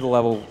access the end of the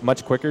level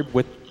much quicker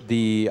with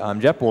the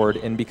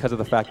jetboard, and because of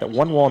the fact that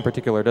one wall in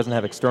particular doesn't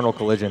have external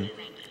collision.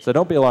 So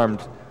don't be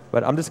alarmed,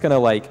 but I'm just gonna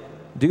like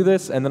do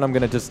this, and then I'm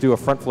gonna just do a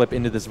front flip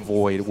into this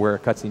void where a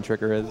cutscene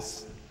trigger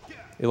is.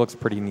 It looks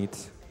pretty neat.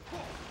 So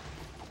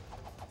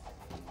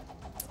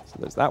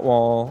there's that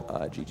wall,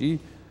 GG.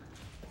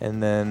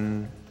 And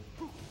then,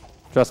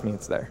 trust me,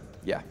 it's there.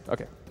 Yeah,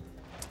 okay.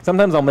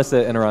 Sometimes I'll miss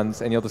it in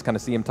runs, and you'll just kind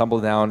of see him tumble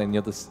down, and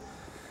you'll just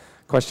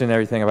question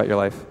everything about your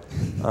life.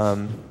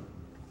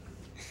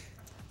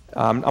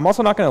 I'm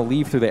also not going to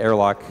leave through the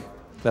airlock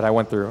that I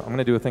went through. I'm going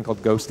to do a thing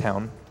called Ghost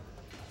Town.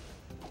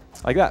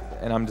 Like that.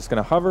 And I'm just going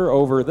to hover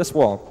over this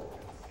wall.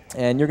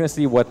 And you're going to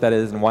see what that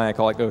is and why I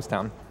call it Ghost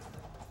Town.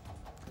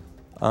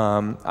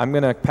 I'm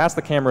going to pass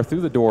the camera through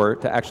the door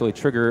to actually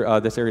trigger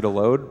this area to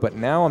load. But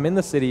now I'm in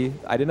the city.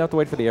 I didn't have to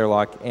wait for the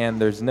airlock.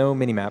 And there's no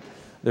minimap.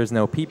 There's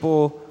no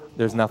people.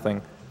 There's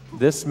nothing.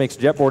 This makes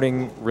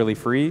jetboarding really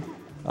free.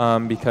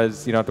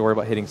 Because you don't have to worry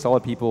about hitting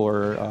solid people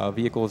or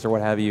vehicles or what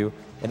have you.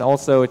 And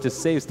also, it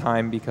just saves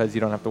time because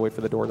you don't have to wait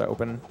for the door to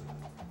open.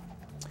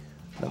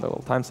 Another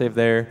little time save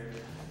there.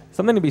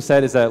 Something to be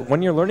said is that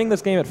when you're learning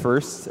this game at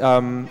first,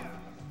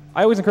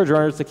 I always encourage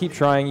runners to keep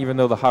trying, even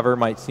though the hover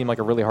might seem like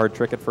a really hard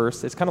trick at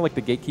first. It's kind of like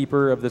the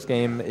gatekeeper of this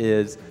game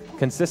is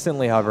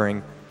consistently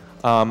hovering.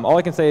 All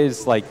I can say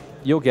is, like,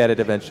 you'll get it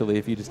eventually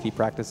if you just keep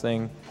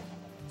practicing.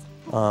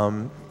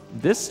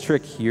 This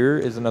trick here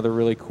is another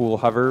really cool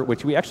hover,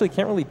 which we actually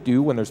can't really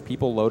do when there's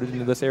people loaded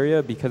into this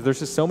area because there's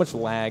just so much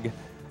lag.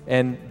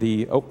 And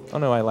the, oh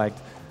no, I lagged.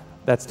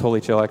 That's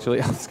totally chill, actually.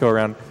 Let's go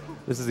around.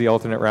 This is the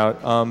alternate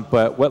route.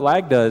 But what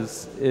lag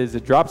does is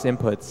it drops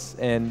inputs.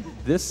 And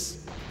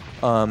this,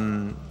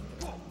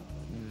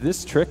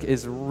 this trick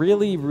is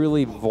really,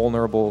 really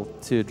vulnerable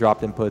to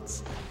dropped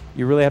inputs.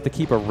 You really have to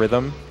keep a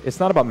rhythm. It's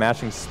not about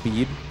matching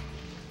speed.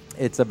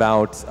 It's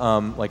about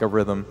like a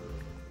rhythm.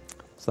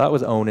 So that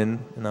was Onin,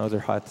 and that was her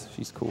hut.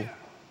 She's cool.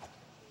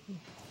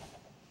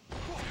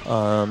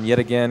 Yet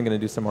again, going to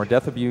do some more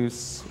death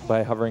abuse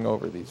by hovering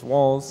over these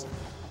walls.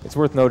 It's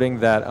worth noting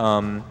that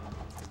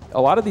a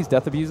lot of these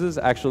death abuses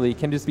actually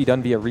can just be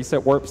done via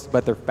reset warps,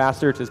 but they're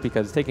faster just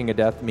because taking a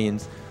death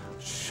means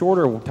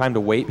shorter time to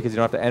wait because you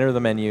don't have to enter the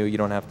menu. You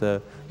don't have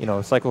to,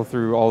 cycle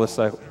through all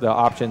the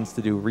options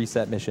to do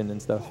reset mission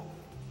and stuff.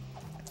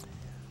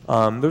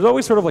 There's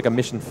always sort of like a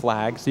mission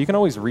flag, so you can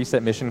always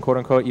reset mission, quote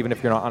unquote, even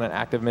if you're not on an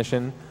active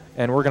mission.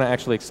 And we're going to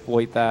actually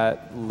exploit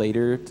that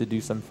later to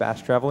do some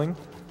fast traveling.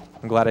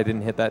 I'm glad I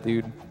didn't hit that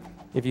dude.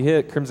 If you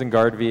hit Crimson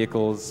Guard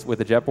vehicles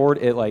with a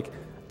jetboard, it like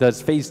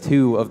does phase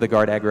 2 of the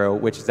guard aggro,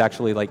 which is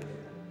actually like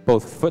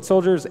both foot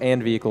soldiers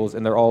and vehicles,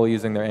 and they're all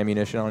using their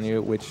ammunition on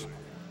you, which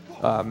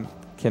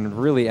can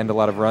really end a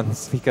lot of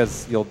runs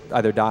because you'll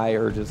either die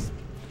or just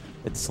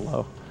it's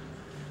slow.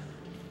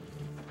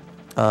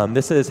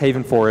 This is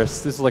Haven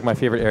Forest. This is like my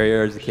favorite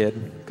area as a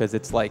kid because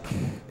it's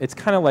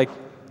kind of like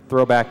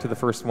throwback to the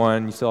first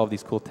one. You still have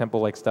these cool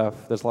temple-like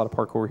stuff. There's a lot of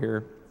parkour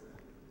here.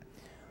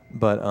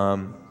 But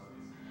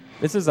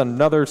this is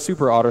another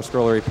super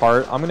auto-scrollery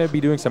part. I'm going to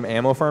be doing some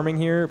ammo farming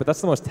here, but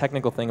that's the most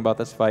technical thing about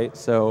this fight.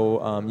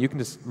 So you can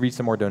just read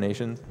some more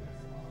donations.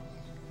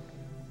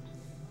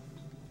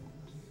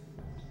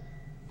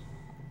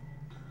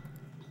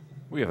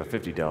 We have a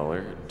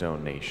 $50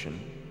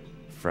 donation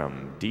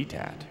from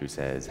DTAT, who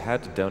says,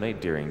 had to donate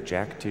during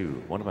Jak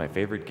 2, one of my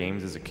favorite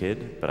games as a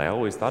kid, but I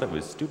always thought it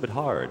was stupid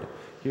hard.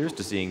 Here's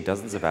to seeing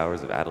dozens of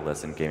hours of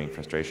adolescent gaming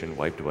frustration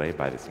wiped away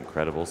by this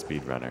incredible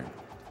speedrunner.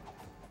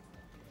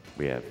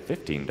 We have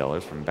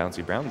 $15 from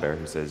Bouncy Brown Bear,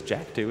 who says,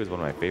 Jak 2 is one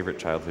of my favorite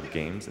childhood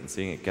games, and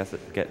seeing it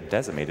get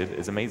decimated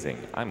is amazing.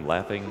 I'm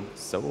laughing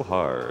so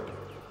hard.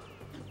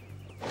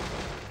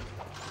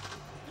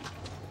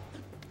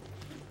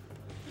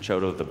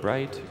 Chodo the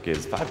Bright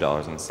gives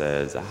 $5 and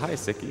says, hi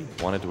Sicky,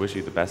 wanted to wish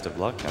you the best of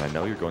luck, and I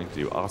know you're going to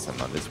do awesome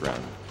on this run.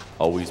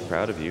 Always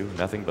proud of you,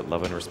 nothing but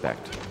love and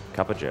respect.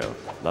 Kappa Joe.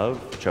 Love,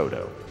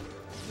 Chodo.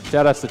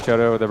 Shoutouts to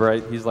Chodo the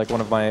Bright. He's like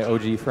one of my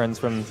OG friends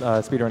from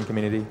speedrun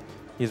community.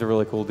 He's a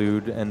really cool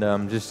dude, and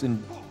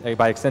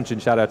by extension,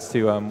 shoutouts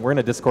to, we're in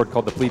a Discord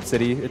called the Plebe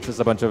City. It's just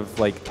a bunch of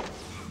like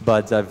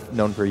buds I've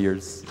known for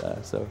years,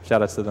 so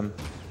shoutouts to them.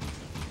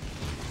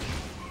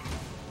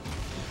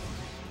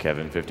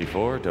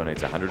 Kevin54 donates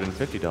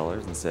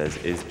 $150 and says,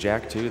 is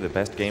Jak 2 the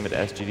best game at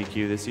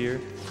SGDQ this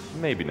year?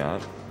 Maybe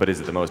not. But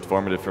is it the most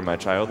formative for my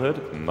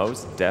childhood?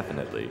 Most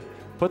definitely.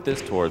 Put this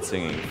towards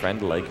singing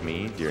Friend Like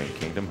Me during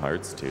Kingdom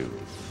Hearts 2.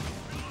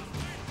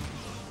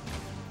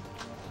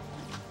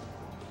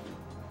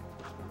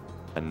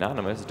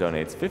 Anonymous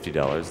donates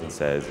 $50 and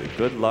says,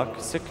 good luck,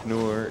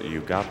 Sickynar,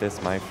 you got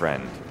this, my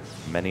friend.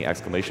 Many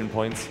exclamation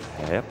points.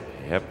 Yep,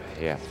 yep,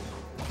 yep.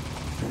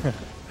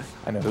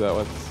 I know who that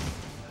was.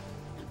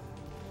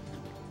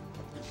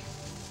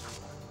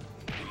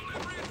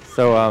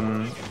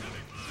 So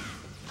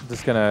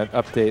just gonna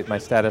update my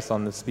status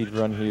on the speed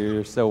run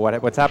here. So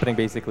what's happening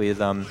basically is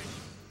that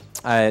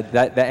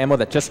ammo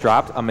that just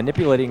dropped, I'm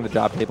manipulating the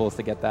job tables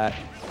to get that.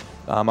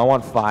 I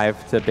want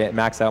 5 to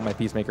max out my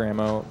Peacemaker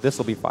ammo. This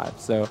will be 5.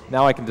 So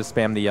now I can just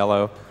spam the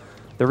yellow.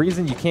 The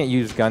reason you can't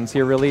use guns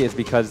here really is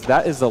because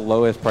that is the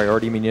lowest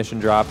priority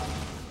munition drop.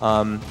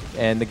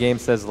 And the game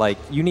says like,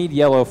 you need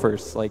yellow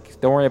first. Like,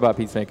 don't worry about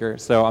Peacemaker.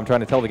 So I'm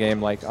trying to tell the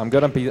game like, I'm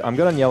good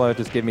on yellow.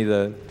 Just give me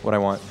what I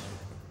want.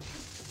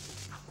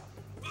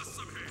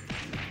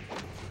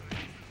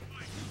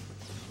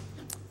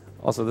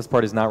 Also, this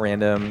part is not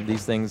random.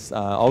 These things,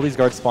 all these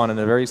guards spawn in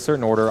a very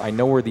certain order. I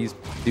know where these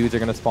dudes are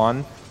going to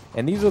spawn.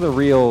 And these are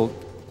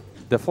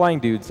the flying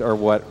dudes are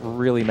what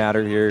really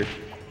matter here.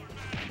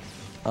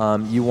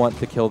 You want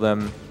to kill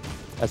them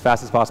as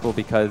fast as possible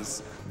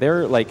because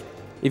they're like,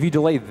 if you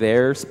delay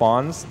their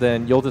spawns,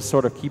 then you'll just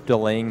sort of keep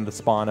delaying the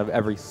spawn of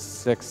every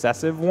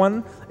successive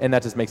one, and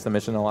that just makes the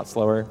mission a lot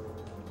slower.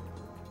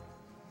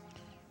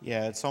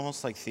 Yeah, it's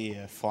almost like the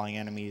flying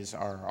enemies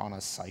are on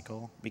a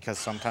cycle because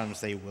sometimes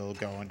they will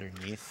go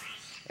underneath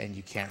and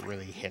you can't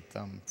really hit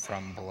them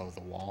from below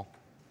the wall.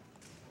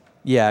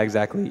 Yeah,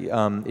 exactly.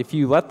 If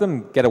you let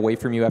them get away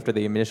from you after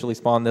they initially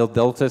spawn,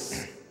 they'll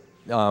just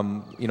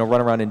run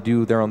around and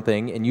do their own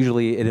thing, and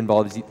usually it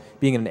involves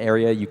being in an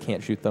area you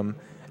can't shoot them,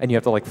 and you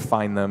have to like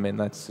find them, and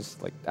that's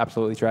just like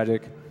absolutely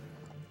tragic.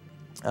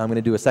 I'm going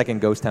to do a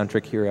second Ghost Town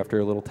trick here after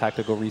a little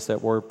tactical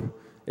reset warp.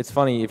 It's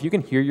funny, if you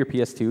can hear your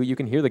PS2, you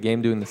can hear the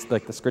game doing this,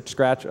 like the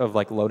scratch of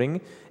like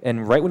loading,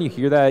 and right when you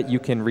hear that, you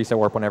can reset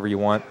warp whenever you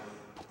want.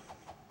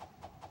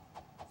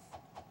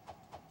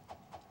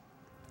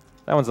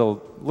 That one's a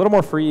little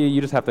more free.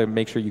 You just have to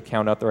make sure you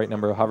count out the right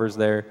number of hovers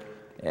there.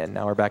 And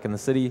now we're back in the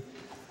city.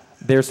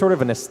 There's sort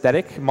of an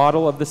aesthetic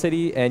model of the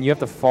city, and you have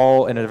to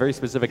fall in a very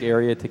specific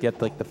area to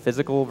get like the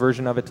physical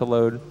version of it to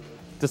load,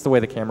 just the way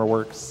the camera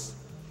works.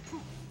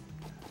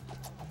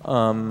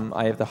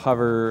 I have to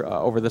hover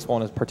over this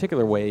wall in a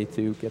particular way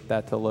to get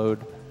that to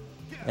load.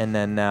 And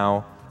then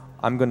now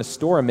I'm going to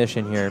store a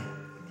mission here.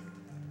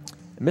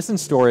 Mission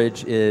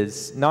storage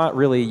is not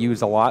really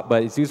used a lot,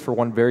 but it's used for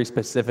one very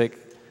specific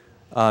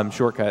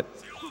shortcut,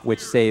 which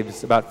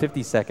saves about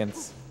 50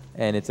 seconds.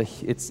 And it's a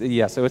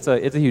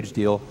huge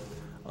deal.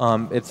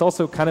 It's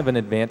also kind of an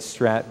advanced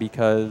strat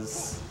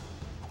because,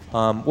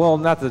 well,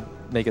 not to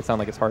make it sound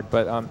like it's hard,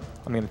 but I'm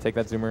going to take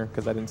that zoomer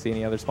because I didn't see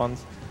any other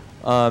spawns.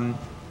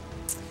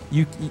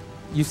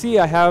 You see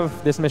I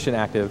have this mission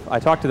active. I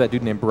talked to that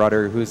dude named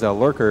Brudder, who's a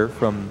lurker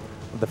from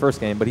the first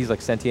game, but he's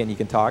like sentient and he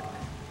can talk.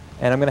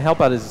 And I'm going to help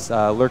out his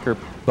lurker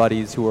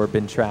buddies who have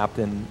been trapped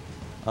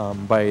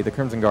by the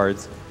Crimson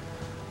Guards.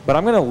 But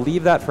I'm going to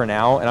leave that for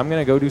now, and I'm going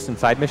to go do some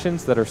side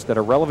missions that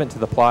are relevant to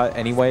the plot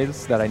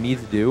anyways that I need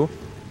to do.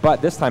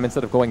 But this time,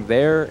 instead of going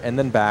there and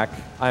then back,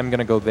 I'm going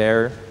to go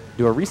there,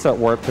 do a reset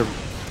warp to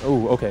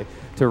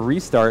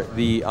restart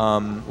the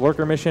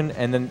lurker mission,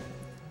 and then,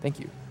 thank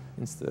you,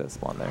 insta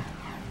spawn there.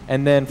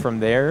 And then from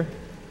there,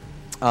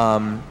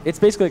 it's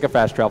basically like a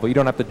fast travel. You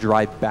don't have to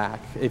drive back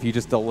if you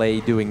just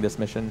delay doing this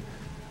mission.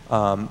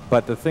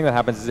 But the thing that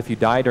happens is if you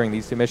die during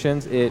these two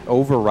missions, it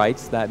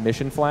overwrites that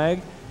mission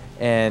flag,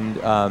 and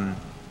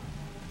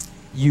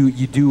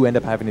you do end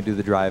up having to do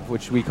the drive,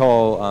 which we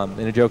call,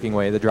 in a joking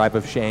way, the drive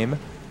of shame.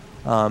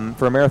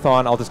 For a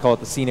marathon, I'll just call it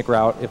the scenic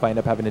route if I end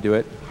up having to do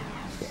it.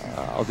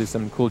 I'll do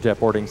some cool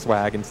jetboarding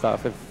swag and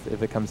stuff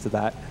if it comes to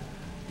that.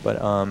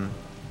 But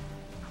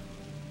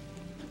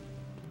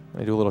let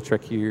me do a little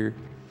trick here.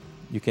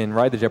 You can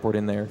ride the jetboard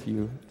in there if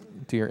you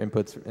do your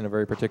inputs in a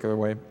very particular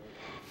way.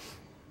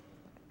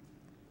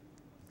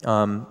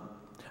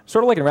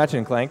 Sort of like in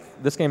Ratchet & Clank,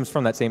 this game is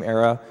from that same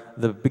era.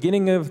 The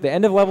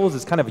end of levels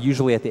is kind of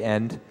usually at the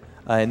end.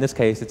 In this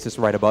case, it's just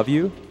right above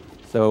you.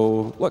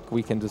 So look,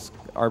 we can just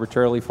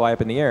arbitrarily fly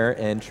up in the air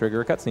and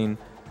trigger a cutscene.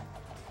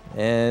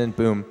 And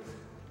boom.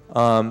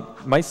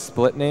 My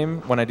split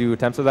name when I do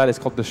attempts of that is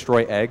called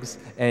Destroy Eggs.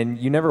 And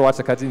you never watch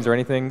the cutscenes or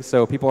anything,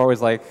 so people are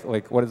always like,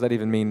 what does that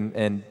even mean?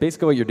 And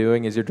basically what you're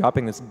doing is you're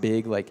dropping this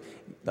big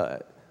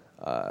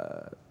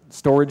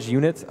storage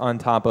unit on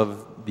top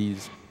of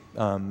these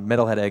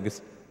metalhead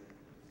eggs.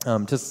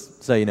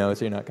 Just so you know,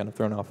 so you're not kind of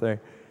thrown off there.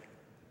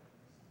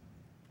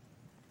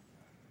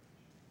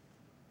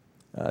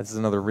 This is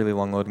another really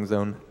long loading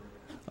zone.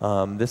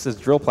 This is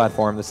Drill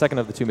Platform, the second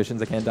of the two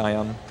missions I can't die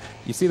on.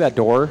 You see that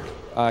door?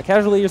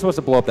 Casually, you're supposed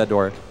to blow up that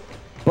door.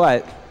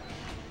 But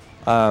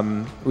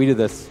we do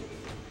this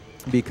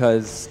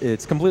because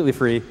it's completely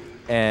free,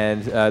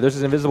 and there's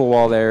this invisible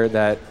wall there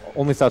that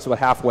only stops about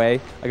halfway.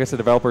 I guess the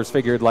developers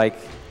figured, like,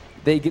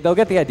 they'll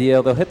get the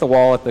idea, they'll hit the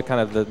wall at the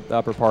kind of the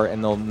upper part,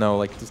 and they'll know,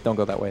 like, just don't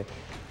go that way.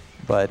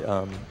 But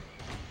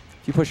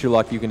if you push your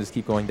luck, you can just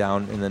keep going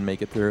down and then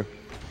make it through.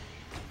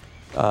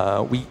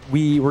 We're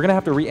going to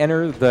have to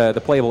re-enter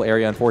the playable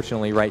area,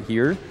 unfortunately, right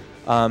here,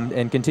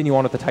 and continue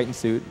on with the Titan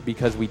suit,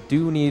 because we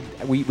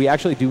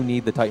actually do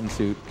need the Titan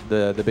suit,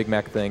 the Big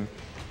Mech thing,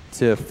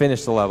 to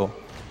finish the level.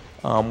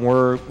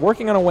 We're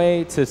working on a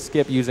way to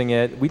skip using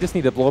it. We just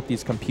need to blow up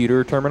these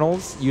computer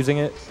terminals using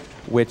it,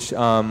 which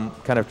kind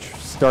of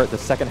start the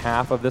second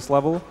half of this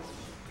level.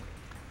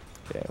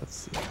 Okay, let's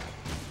see.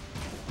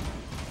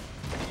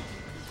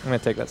 I'm going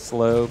to take that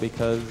slow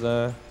because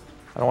I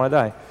don't want to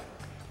die.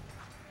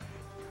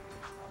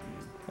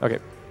 Okay.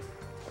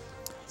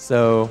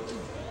 So,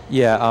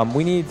 yeah,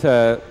 we need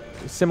to,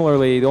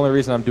 similarly, the only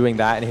reason I'm doing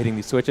that and hitting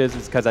these switches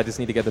is because I just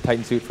need to get the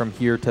Titan suit from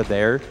here to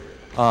there.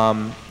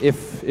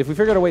 If we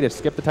figured out a way to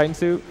skip the Titan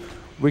suit,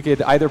 we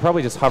could either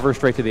probably just hover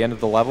straight to the end of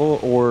the level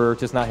or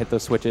just not hit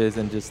those switches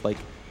and just like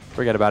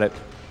forget about it.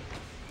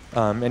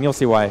 And you'll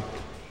see why.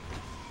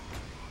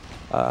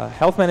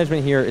 Health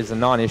management here is a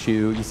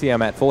non-issue. You see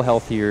I'm at full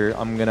health here.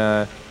 I'm going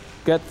to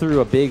get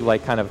through a big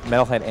like kind of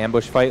metalhead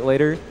ambush fight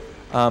later.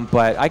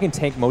 But I can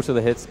tank most of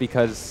the hits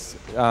because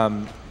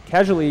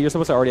casually you're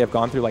supposed to already have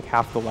gone through like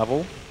half the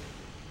level.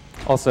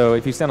 Also,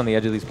 if you stand on the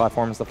edge of these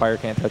platforms, the fire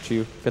can't touch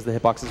you because the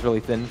hitbox is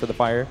really thin for the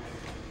fire.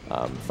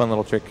 Fun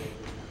little trick.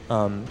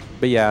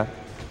 But yeah,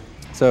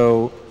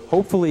 so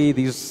hopefully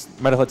these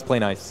metalheads play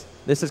nice.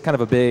 This is kind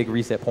of a big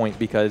reset point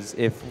because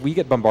if we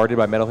get bombarded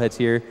by metalheads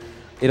here,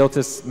 it'll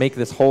just make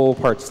this whole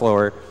part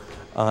slower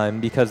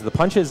because the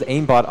punches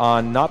aimbot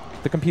on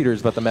not the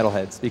computers but the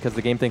metalheads because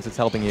the game thinks it's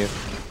helping you.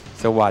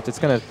 So watch, it's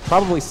going to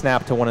probably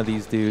snap to one of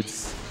these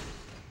dudes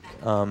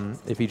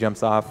if he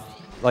jumps off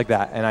like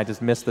that, and I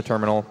just missed the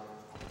terminal.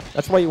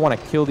 That's why you want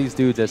to kill these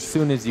dudes as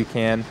soon as you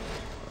can.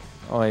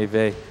 Oy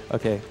vey.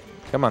 Okay,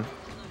 come on.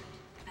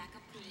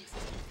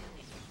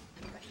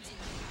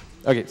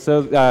 Okay,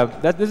 so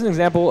this is an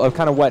example of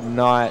kind of what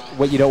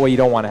you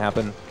don't want to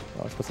happen. Oh,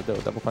 I was supposed to do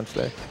a double punch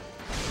there.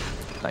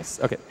 Nice.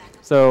 Okay,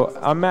 so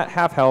I'm at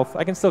half health.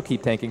 I can still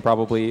keep tanking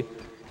probably.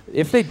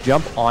 If they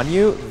jump on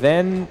you,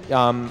 then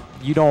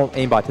you don't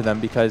aimbot to them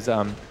because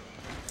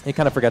it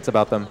kind of forgets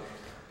about them.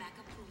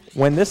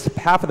 When this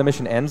half of the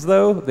mission ends,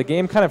 though, the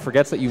game kind of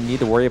forgets that you need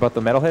to worry about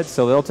the metalheads,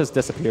 so they'll just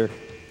disappear.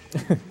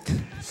 Kind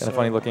of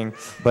funny looking.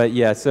 But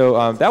yeah,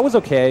 so that was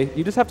okay.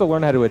 You just have to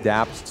learn how to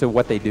adapt to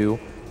what they do.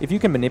 If you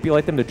can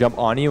manipulate them to jump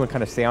on you and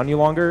kind of stay on you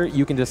longer,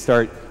 you can just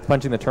start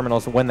punching the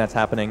terminals when that's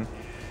happening.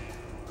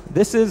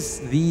 This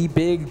is the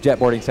big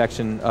jetboarding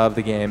section of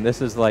the game.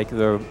 This is like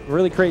the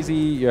really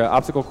crazy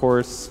obstacle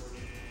course.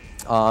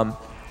 We're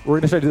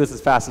going to try to do this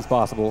as fast as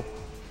possible,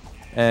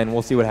 and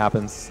we'll see what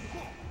happens.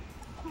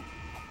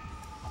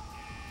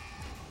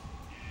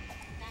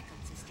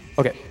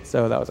 Okay,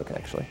 so that was okay,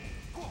 actually.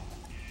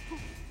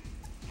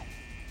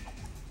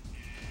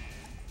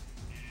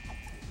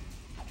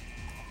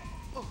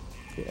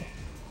 Okay.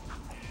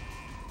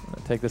 I'm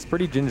going to take this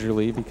pretty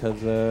gingerly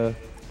because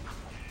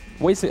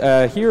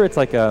here it's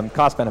like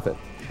cost benefit.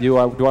 Do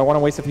I want to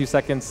waste a few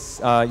seconds,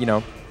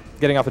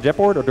 getting off a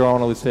jetboard, or do I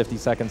want to lose 50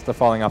 seconds to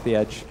falling off the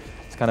edge?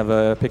 It's kind of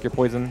a pick your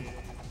poison.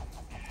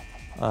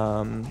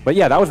 But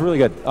yeah, that was really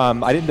good.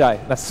 I didn't die.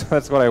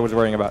 That's what I was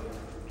worrying about.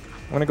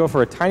 I'm going to go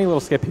for a tiny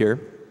little skip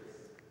here.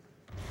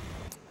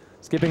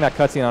 Skipping that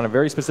cutscene on a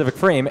very specific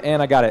frame,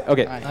 and I got it.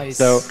 Okay, nice.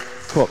 So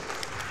cool.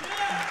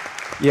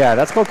 Yeah,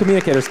 that's called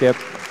communicator skip.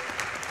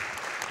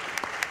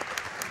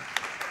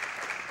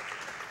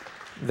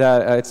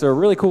 It's a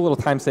really cool little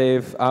time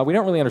save. We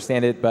don't really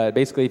understand it, but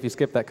basically if you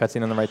skip that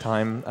cutscene in the right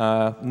time,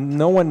 that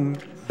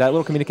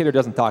little communicator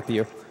doesn't talk to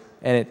you,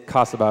 and it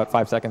costs about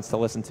 5 seconds to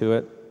listen to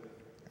it.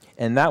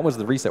 And that was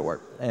the reset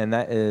warp, and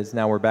that is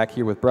now we're back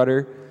here with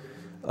Brudder,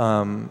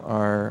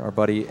 our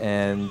buddy,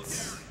 and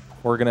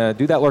we're gonna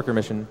do that lurker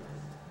mission.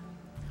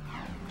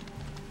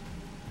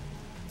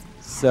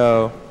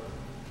 So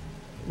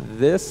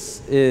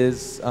this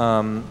is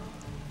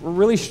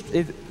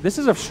this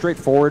is a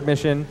straightforward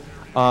mission,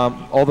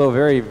 although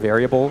very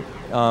variable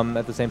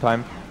at the same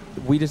time.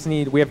 We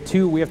have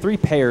 3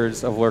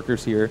 pairs of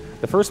lurkers here.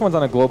 The first one's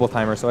on a global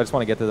timer, so I just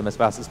want to get to them as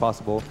fast as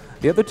possible.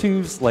 The other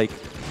two's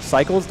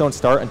cycles don't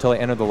start until they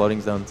enter the loading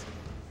zones.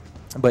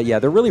 But yeah,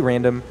 they're really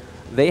random.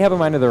 They have a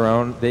mind of their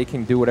own. They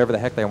can do whatever the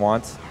heck they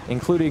want,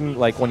 including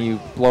when you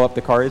blow up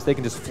the cars, they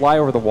can just fly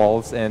over the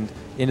walls and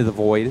into the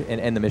void and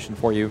end the mission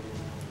for you.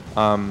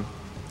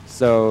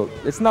 So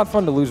it's not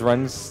fun to lose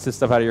runs to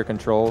stuff out of your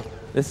control.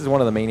 This is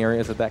one of the main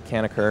areas that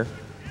can occur.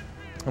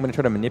 I'm going to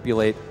try to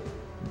manipulate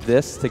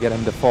this to get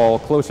him to fall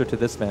closer to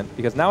this vent,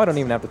 because now I don't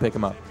even have to pick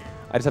him up.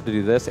 I just have to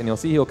do this, and you'll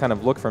see he'll kind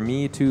of look from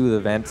me to the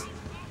vent.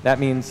 That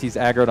means he's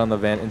aggroed on the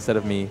vent instead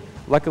of me.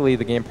 Luckily,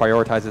 the game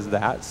prioritizes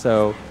that,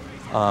 so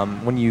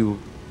when you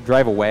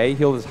drive away,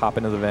 he'll just hop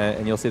into the vent,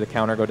 and you'll see the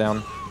counter go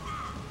down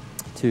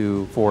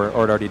to 4,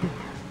 or it already did.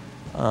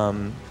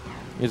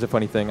 Here's a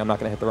funny thing. I'm not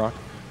going to hit the rock.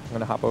 I'm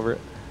going to hop over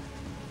it.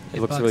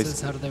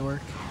 Hitboxes, how do they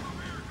work?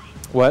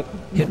 What?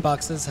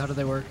 Hitboxes, how do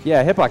they work?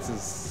 Yeah,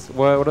 hitboxes.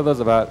 What are those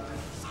about?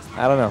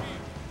 I don't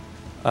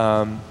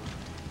know.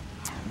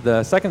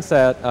 The second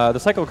set, the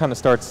cycle kind of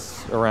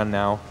starts around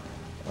now.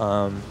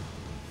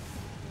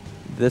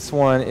 This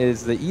one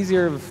is the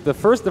easier. The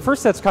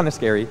first set's kind of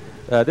scary.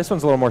 This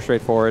one's a little more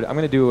straightforward. I'm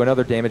going to do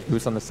another damage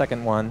boost on the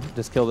second one.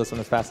 Just kill this one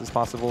as fast as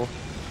possible.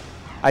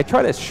 I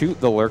try to shoot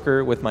the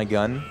lurker with my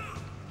gun,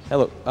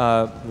 Hello.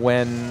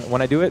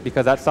 When I do it,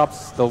 because that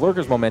stops the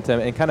lurker's momentum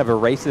and kind of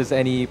erases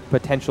any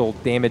potential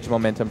damage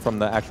momentum from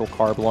the actual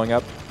car blowing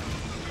up.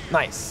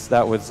 Nice.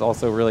 That was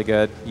also really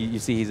good. You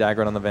see he's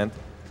aggroed on the vent.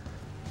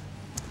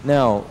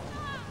 Now,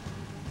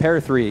 pair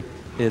 3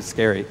 is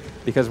scary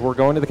because we're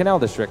going to the Canal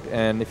District,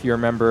 and if you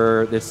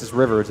remember, this is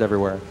rivers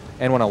everywhere.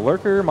 And when a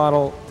lurker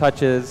model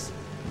touches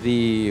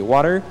the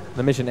water,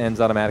 the mission ends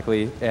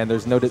automatically, and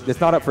there's no,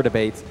 it's not up for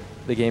debate.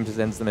 The game just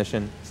ends the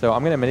mission. So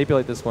I'm going to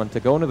manipulate this one to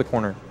go into the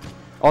corner.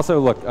 Also,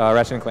 look,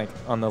 Ratchet and Clank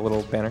on the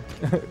little banner.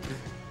 It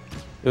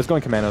was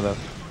going Commando though.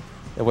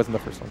 It wasn't the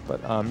first one,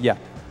 but yeah,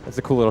 it's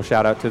a cool little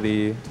shout out to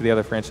the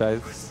other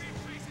franchise.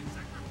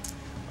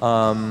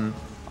 I'm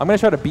going to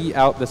try to beat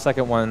out the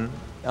second one,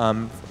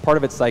 part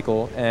of its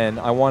cycle, and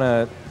I want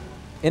to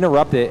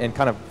interrupt it and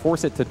kind of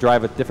force it to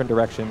drive a different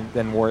direction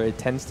than where it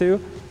tends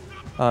to.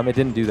 It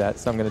didn't do that,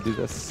 so I'm going to do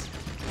this.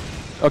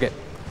 Okay,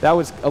 that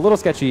was a little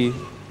sketchy,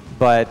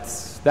 but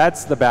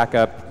that's the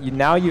backup.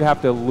 Now you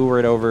have to lure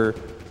it over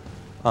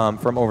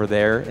from over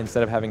there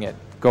instead of having it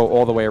go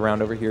all the way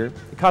around over here.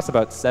 It costs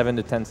about 7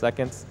 to 10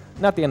 seconds.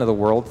 Not the end of the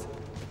world.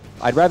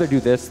 I'd rather do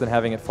this than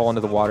having it fall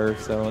into the water,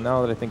 so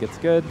now that I think it's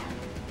good,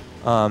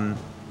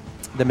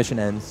 the mission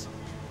ends.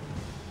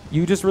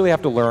 You just really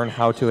have to learn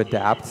how to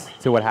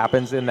adapt to what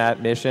happens in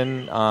that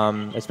mission,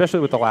 especially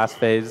with the last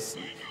phase.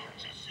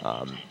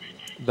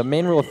 The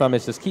main rule of thumb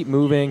is just keep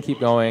moving, keep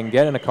going,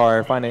 get in a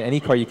car, find any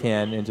car you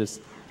can, and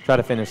just try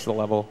to finish the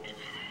level.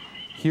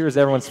 Here's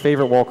everyone's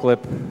favorite wall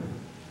clip,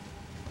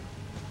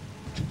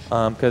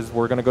 because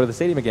we're going to go to the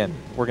stadium again.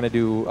 We're going to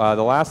do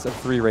the last of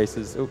 3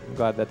 races. Oh, I'm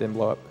glad that didn't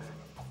blow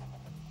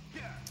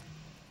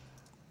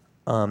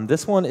up.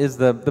 This one is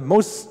the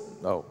most...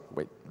 Oh,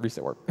 wait,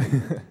 reset warp.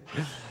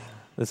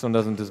 This one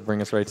doesn't just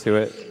bring us right to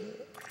it.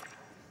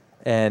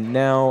 And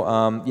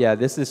now, yeah,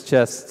 this is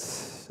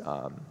just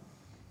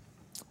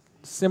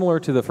similar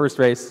to the first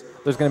race.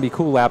 There's going to be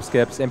cool lap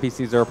skips.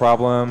 NPCs are a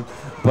problem.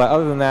 But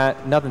other than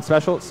that, nothing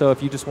special. So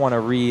if you just want to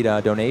read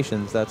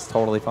donations, that's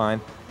totally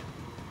fine.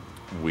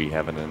 We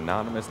have an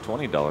anonymous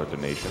 $20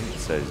 donation that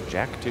says,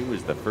 Jak 2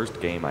 is the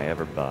first game I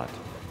ever bought.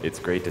 It's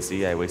great to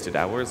see I wasted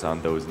hours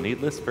on those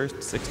needless first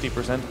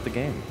 60% of the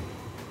game.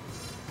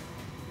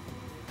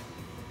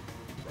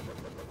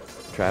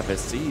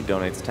 Travis C.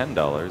 donates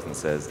 $10 and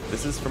says,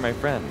 this is for my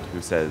friend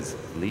who says,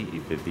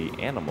 leave the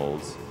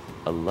animals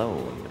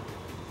alone.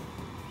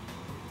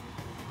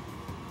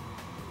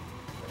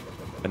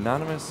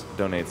 Anonymous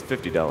donates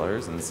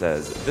 $50 and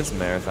says, this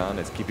marathon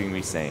is keeping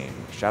me sane.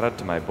 Shout out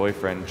to my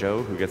boyfriend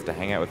Joe who gets to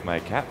hang out with my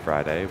cat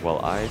Friday while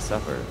I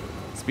suffer.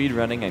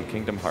 Speedrunning and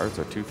Kingdom Hearts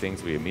are 2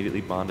 things we immediately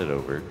bonded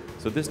over,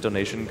 so this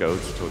donation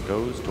goes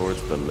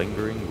towards the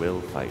lingering will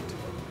fight.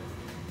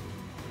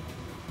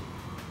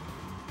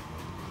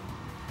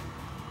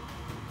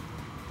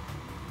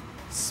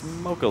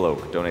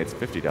 Smokaloke donates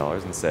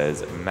 $50 and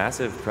says,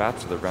 massive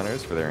props to the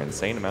runners for their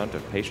insane amount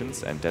of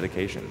patience and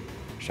dedication.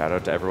 Shout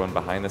out to everyone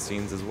behind the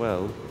scenes as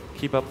well.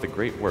 Keep up the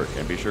great work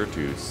and be sure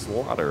to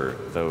slaughter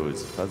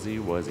those fuzzy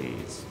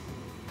wuzzies.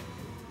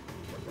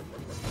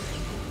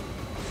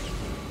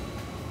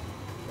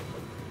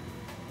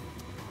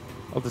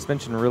 I'll just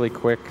mention really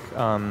quick,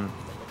 I'm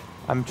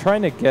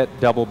trying to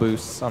get double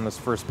boosts on this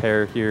first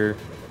pair here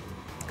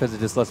because it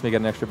just lets me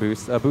get an extra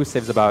boost. A boost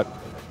saves about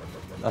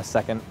a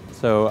second.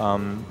 So,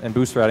 and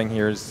boost routing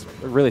here is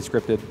really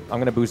scripted. I'm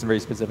going to boost in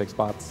very specific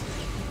spots.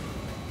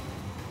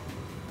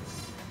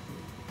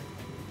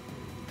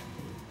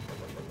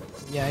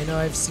 Yeah, I know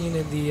I've seen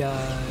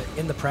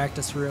in the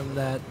practice room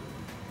that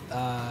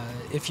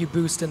if you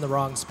boost in the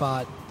wrong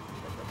spot,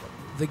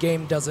 the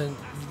game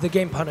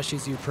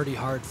punishes you pretty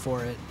hard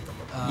for it.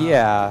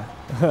 Yeah.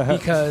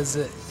 Because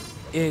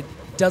it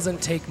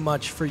doesn't take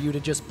much for you to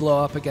just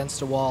blow up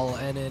against a wall,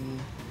 and in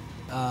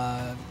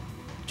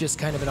just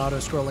kind of an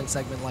auto-scrolling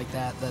segment like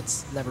that,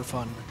 that's never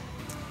fun.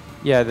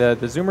 Yeah, the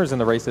zoomers in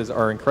the races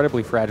are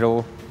incredibly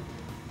fragile.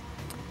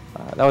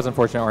 That was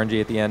unfortunate RNG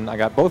at the end. I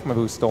got both my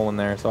boosts stolen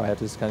there, so I had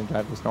to just kind of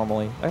drive this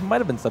normally. I might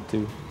have been sub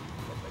 2.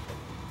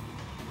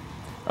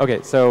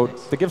 Okay, so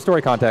to give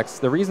story context,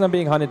 the reason I'm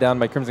being hunted down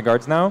by Crimson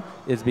Guards now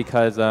is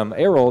because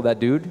Errol, that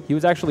dude, he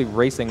was actually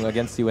racing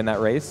against you in that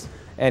race,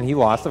 and he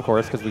lost, of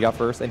course, because we got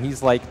first, and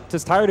he's like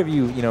just tired of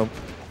you, you know,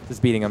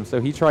 just beating him. So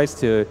he tries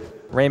to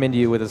ram into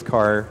you with his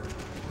car.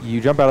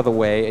 You jump out of the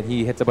way, and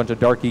he hits a bunch of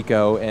dark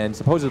eco, and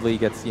supposedly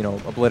gets, you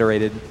know,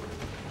 obliterated.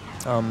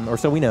 Or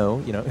so we know,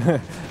 you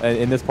know,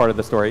 in this part of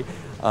the story.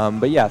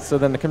 But yeah, so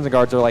then the Crimson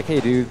Guards are like, hey,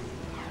 dude,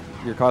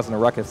 you're causing a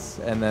ruckus,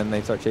 and then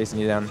they start chasing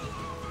you down.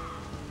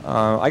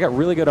 I got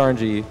really good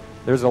RNG.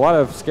 There's a lot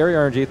of scary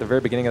RNG at the very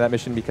beginning of that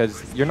mission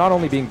because you're not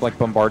only being like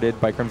bombarded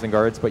by Crimson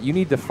Guards, but you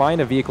need to find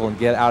a vehicle and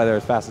get out of there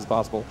as fast as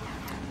possible.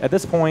 At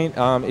this point,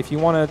 if you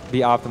want to be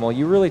optimal,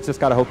 you really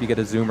just got to hope you get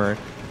a zoomer,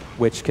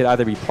 which could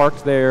either be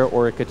parked there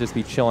or it could just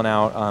be chilling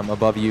out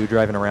above you,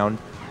 driving around.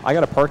 I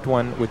got a parked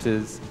one, which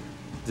is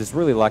just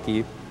really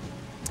lucky.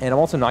 And I'm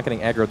also not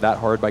getting aggroed that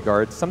hard by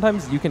guards.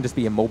 Sometimes you can just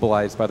be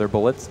immobilized by their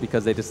bullets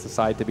because they just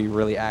decide to be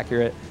really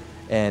accurate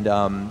and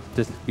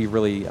just be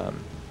really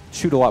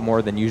shoot a lot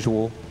more than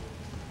usual.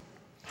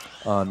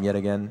 Yet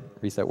again,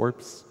 reset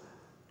warps.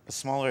 A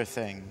smaller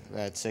thing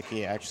that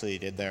Sicky actually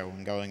did there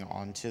when going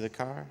onto the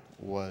car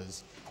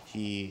was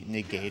he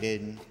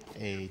negated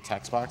a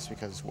text box,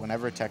 because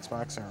whenever text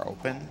boxes are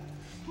open,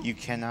 you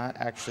cannot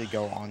actually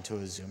go onto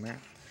a zoomer.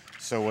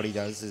 So what he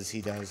does is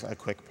he does a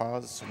quick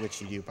pause,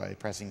 which you do by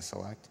pressing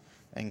select,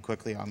 and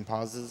quickly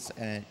unpauses,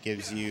 and it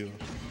gives you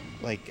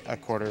like a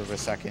quarter of a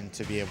second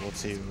to be able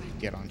to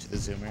get onto the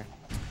zoomer.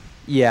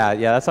 Yeah,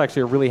 that's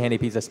actually a really handy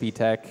piece of speed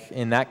tech.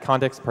 In that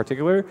context in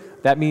particular,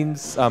 that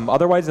means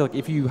otherwise, like,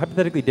 if you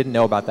hypothetically didn't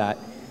know about that,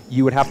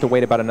 you would have to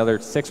wait about another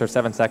 6 or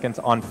 7 seconds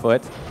on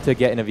foot to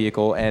get in a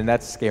vehicle, and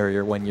that's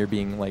scarier when you're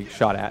being like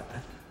shot at.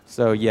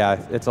 So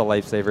yeah, it's a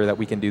lifesaver that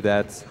we can do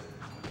that.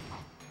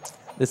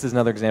 This is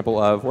another example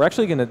of, we're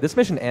actually gonna, this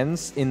mission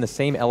ends in the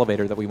same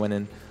elevator that we went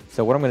in.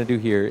 So what I'm gonna do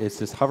here is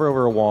just hover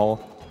over a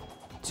wall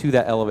to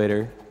that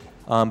elevator,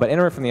 but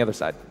enter it from the other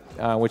side,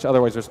 which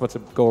otherwise we're supposed to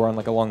go around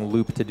like a long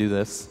loop to do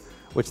this,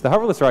 which the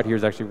hoverless route here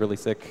is actually really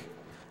sick.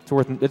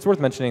 It's worth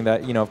mentioning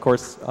that, you know, of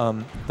course,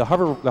 the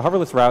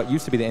hoverless route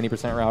used to be the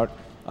 80% route.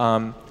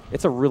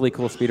 It's a really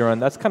cool speedrun.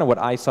 That's kind of what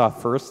I saw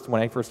first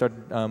when I first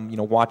started, you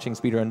know, watching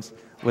speedruns,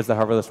 was the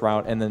hoverless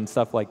route, and then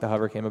stuff like the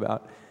hover came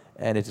about,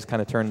 and it just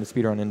kind of turned the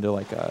speedrun into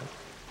like a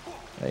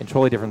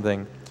totally different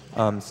thing.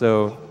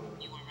 So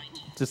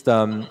just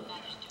I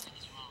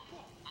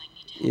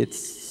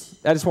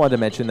just wanted to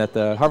mention that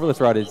the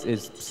hoverless route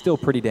is still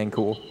pretty dang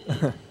cool.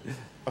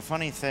 A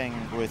funny thing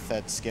with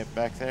that skip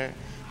back there,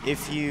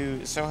 if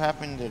you so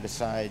happen to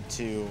decide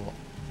to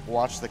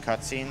watch the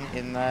cutscene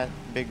in that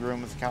big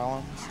room with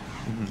columns,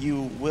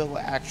 you will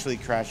actually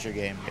crash your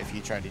game if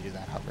you try to do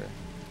that hover.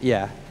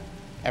 Yeah.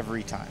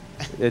 Every time.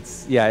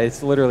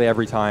 It's literally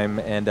every time.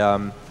 And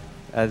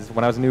as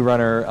when I was a new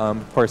runner,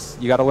 of course,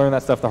 you got to learn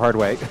that stuff the hard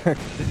way,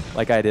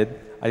 like I did.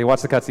 I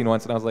watched the cutscene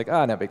once, and I was like,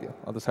 no big deal.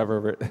 I'll just hover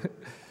over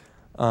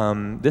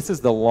it. This is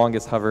the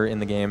longest hover in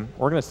the game.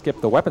 We're going to skip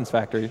the weapons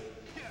factory.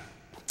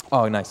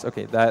 Oh, nice.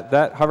 Okay,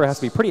 that hover has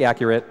to be pretty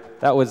accurate.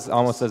 That was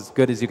almost as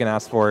good as you can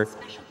ask for.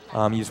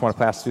 You just want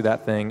to pass through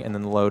that thing and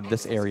then load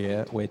this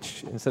area,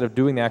 which instead of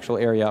doing the actual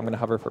area, I'm going to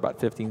hover for about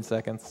 15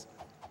 seconds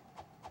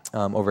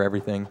over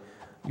everything.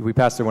 We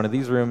pass through one of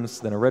these rooms,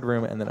 then a red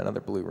room, and then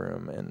another blue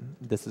room, and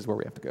this is where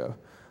we have to go.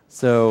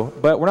 So,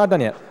 but we're not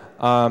done yet.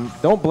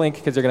 Don't blink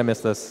because you're going to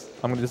miss this.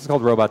 This is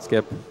called robot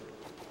skip.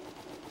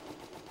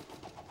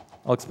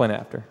 I'll explain it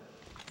after.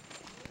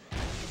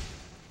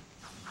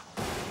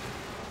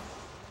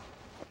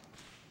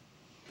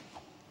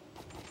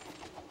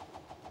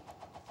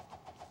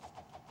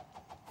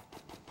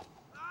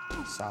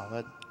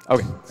 Solid.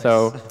 Okay,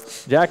 so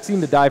Jack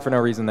seemed to die for no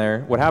reason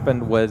there. What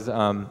happened was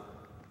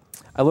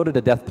I loaded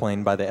a death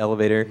plane by the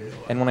elevator,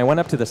 and when I went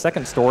up to the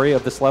second story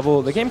of this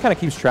level, the game kind of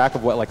keeps track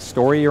of what like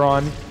story you're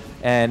on,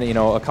 and you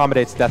know,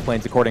 accommodates death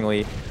planes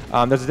accordingly.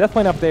 There's a death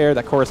plane up there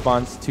that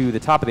corresponds to the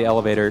top of the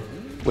elevator,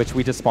 which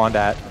we just spawned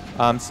at.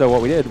 So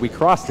what we did, we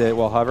crossed it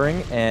while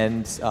hovering,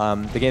 and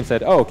the game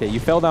said, oh, okay, you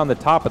fell down the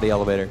top of the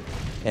elevator,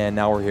 and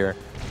now we're here.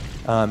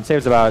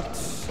 Saves about,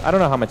 I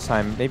don't know how much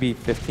time, maybe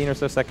 15 or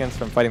so seconds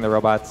from fighting the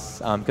robots,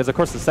 because of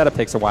course the setup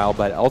takes a while,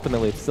 but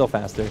ultimately it's still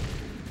faster.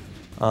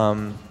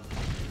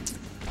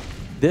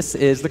 This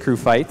is the crew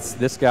fights.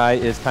 This guy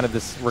is kind of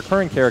this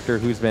recurring character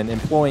who's been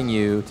employing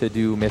you to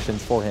do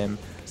missions for him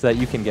so that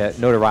you can get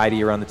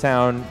notoriety around the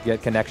town,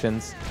 get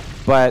connections.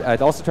 But it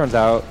also turns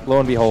out, lo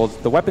and behold,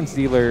 the weapons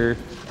dealer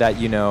that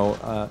you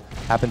know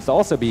happens to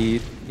also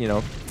be, you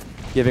know,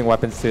 giving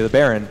weapons to the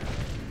Baron.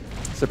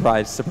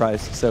 Surprise,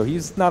 surprise. So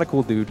he's not a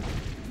cool dude.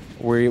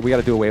 We got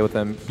to do away with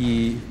him.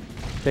 He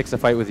picks a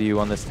fight with you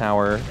on this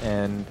tower,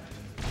 and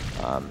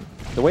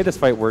the way this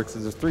fight works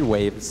is there's 3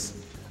 waves.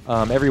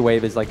 Every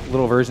wave is like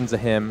little versions of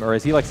him, or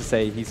as he likes to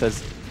say, he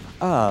says,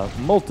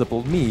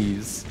 multiple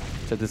me's.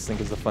 Which I just think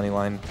is a funny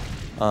line.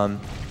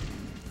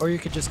 Or you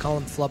could just call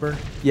him Flubber.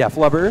 Yeah,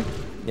 Flubber.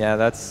 Yeah,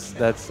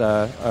 that's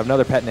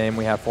another pet name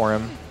we have for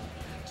him.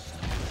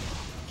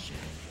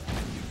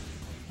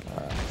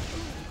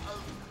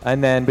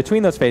 And then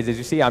between those phases,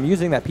 you see I'm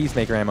using that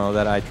Peacemaker ammo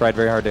that I tried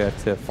very hard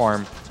to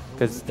farm,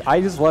 because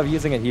I just love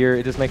using it here.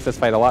 It just makes this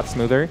fight a lot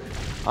smoother.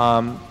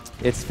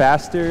 It's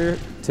faster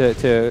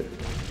to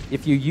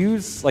if you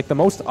use, like the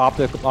most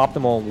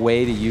optimal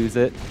way to use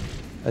it,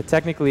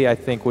 technically I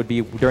think would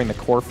be during the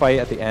core fight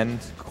at the end,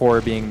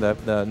 core being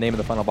the name of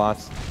the final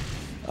boss.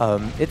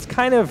 It's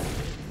kind of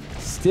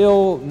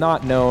still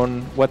not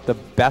known what the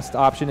best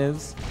option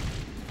is.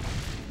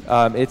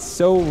 It's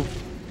so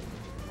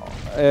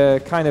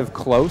kind of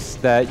close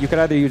that you could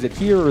either use it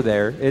here or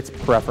there. It's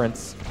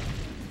preference.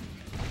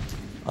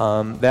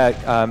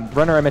 That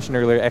runner I mentioned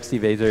earlier, XT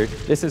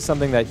Vaser, this is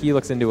something that he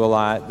looks into a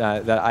lot,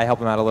 that I help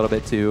him out a little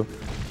bit too.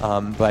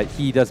 But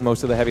he does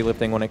most of the heavy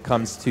lifting when it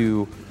comes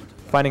to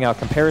finding out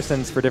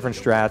comparisons for different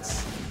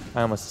strats.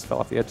 I almost just fell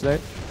off the edge there.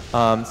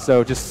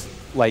 So just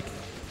like,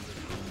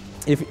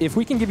 if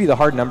we can give you the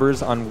hard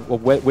numbers on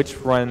which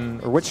run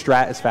or which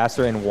strat is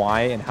faster and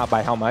why and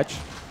by how much,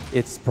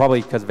 it's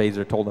probably because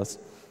Vaser told us.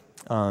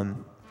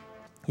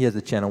 He has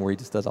a channel where he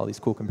just does all these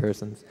cool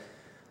comparisons.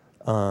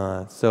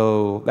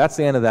 So that's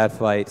the end of that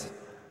fight.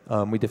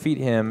 We defeat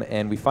him,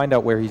 and we find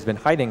out where he's been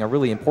hiding a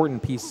really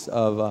important piece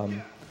of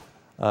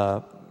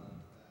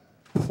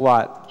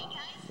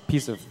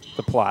piece of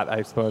the plot,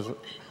 I suppose.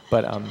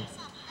 But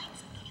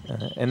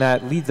and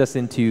that leads us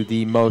into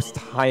the most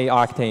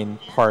high-octane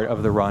part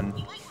of the run,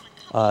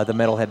 the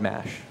Metalhead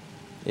Mash.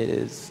 It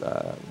is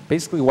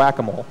basically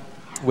whack-a-mole,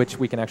 which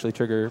we can actually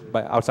trigger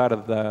by outside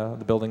of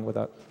the building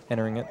without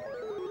entering it.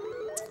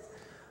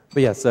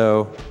 But yeah,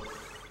 so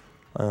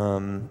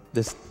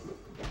this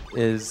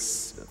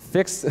is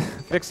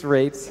fixed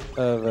rates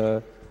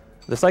of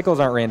the cycles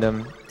aren't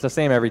random. It's the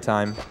same every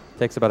time.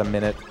 Takes about a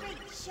minute.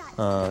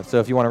 So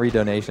if you want to read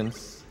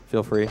donations,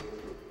 feel free.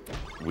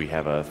 We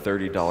have a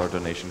 $30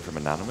 donation from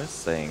Anonymous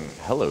saying,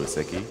 "Hello,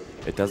 Sicky.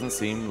 It doesn't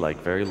seem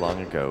like very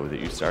long ago that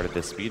you started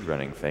this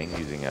speedrunning thing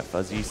using a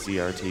fuzzy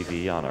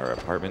CRTV on our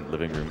apartment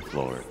living room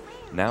floor.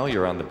 Now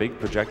you're on the big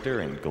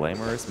projector in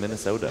glamorous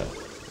Minnesota.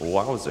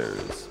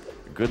 Wowzers.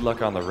 Good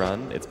luck on the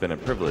run. It's been a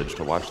privilege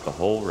to watch the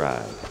whole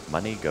ride.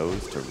 Money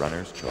goes to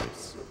Runner's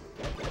Choice."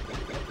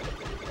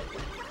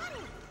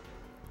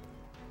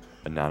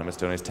 Anonymous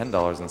donates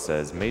 $10 and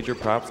says, "Major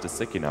props to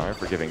Sickynar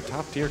for giving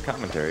top-tier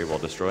commentary while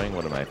destroying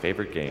one of my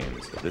favorite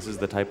games. This is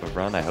the type of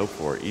run I hope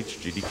for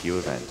each GDQ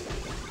event.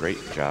 Great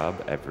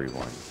job,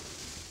 everyone."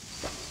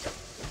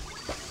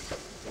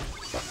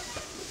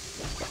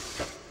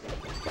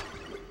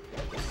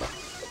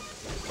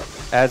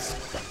 As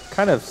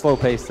kind of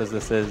slow-paced as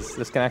this is,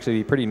 this can actually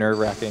be pretty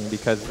nerve-wracking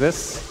because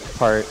this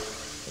part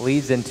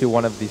leads into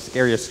one of the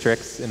scariest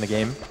tricks in the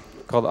game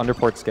called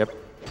underport skip.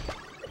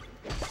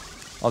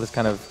 I'll just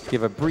kind of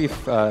give a brief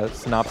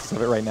synopsis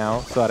of it right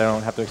now so that I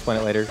don't have to explain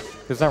it later.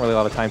 There's not really a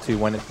lot of time to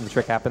when the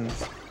trick happens.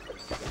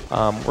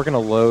 We're going to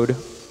load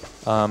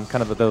kind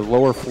of the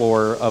lower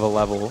floor of a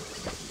level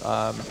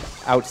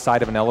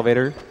outside of an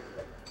elevator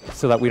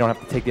so that we don't have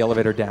to take the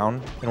elevator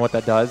down. And what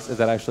that does is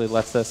that actually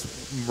lets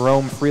us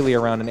roam freely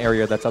around an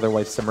area that's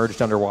otherwise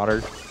submerged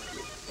underwater.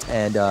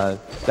 And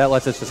that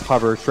lets us just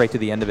hover straight to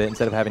the end of it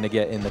instead of having to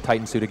get in the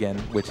Titan suit again,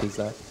 which is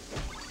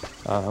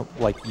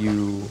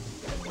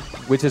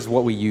which is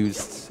what we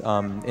used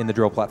in the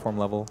drill platform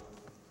level.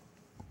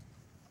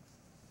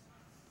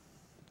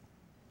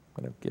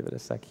 I'm going to give it a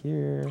sec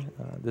here.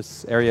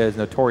 This area is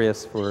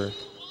notorious for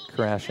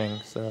crashing,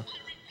 so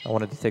I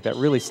wanted to take that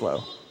really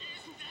slow.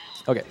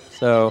 Okay,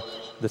 so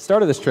the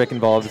start of this trick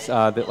involves,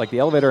 the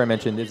elevator I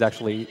mentioned is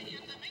actually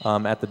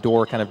at the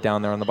door kind of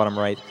down there on the bottom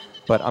right,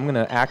 but I'm going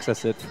to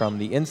access it from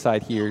the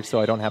inside here so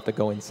I don't have to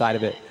go inside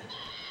of it.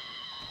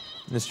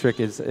 This trick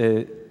is,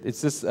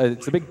 it's a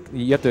big,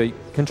 you have to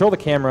control the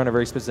camera in a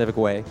very specific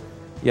way.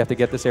 You have to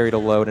get this area to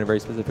load in a very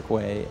specific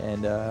way,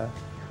 and I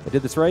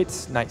did this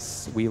right.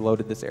 Nice, we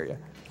loaded this area.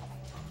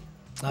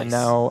 Nice. And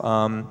now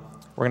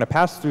we're going to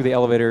pass through the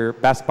elevator,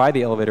 pass by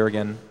the elevator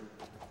again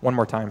one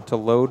more time to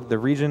load the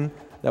region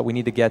that we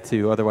need to get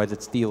to, otherwise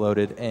it's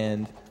deloaded,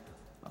 and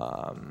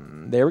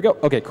there we go.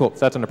 Okay, cool, so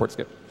that's underport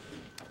skip.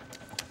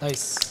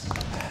 Nice.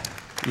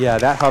 Yeah,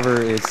 that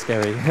hover is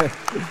scary.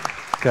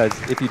 Because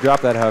if you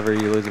drop that hover,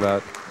 you lose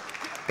about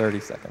 30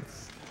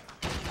 seconds.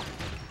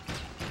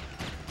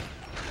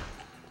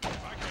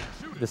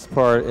 This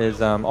part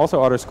is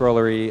also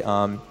auto-scrollery.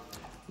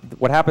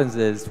 What happens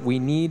is we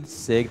need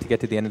SIG to get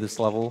to the end of this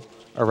level,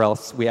 or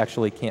else we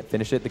actually can't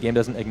finish it. The game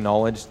doesn't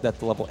acknowledge that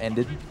the level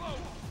ended.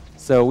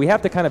 So we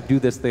have to kind of do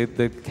this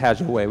the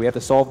casual way. We have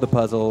to solve the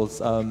puzzles,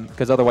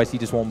 because otherwise he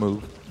just won't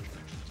move.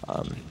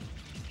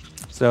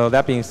 So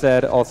that being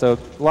said, also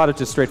a lot of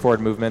just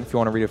straightforward movement if you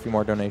want to read a few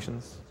more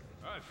donations.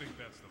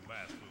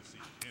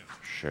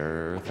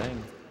 Sure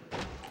thing.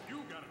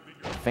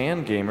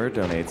 Fangamer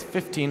donates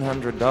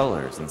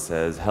 $1,500 and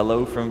says,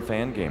 "Hello from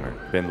Fangamer.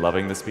 Been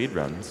loving the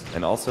speedruns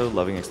and also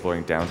loving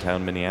exploring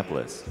downtown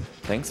Minneapolis.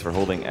 Thanks for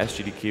holding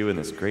SGDQ in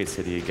this great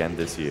city again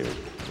this year.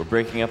 We're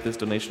breaking up this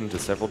donation into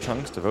several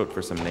chunks to vote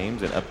for some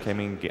names in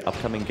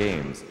upcoming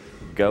games.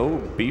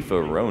 Go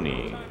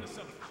Beefaroni."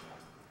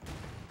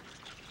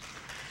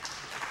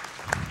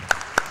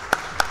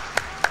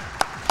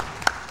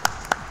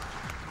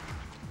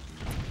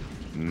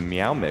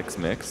 Meow Mix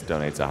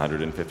donates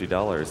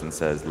 $150 and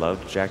says,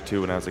 "Loved Jak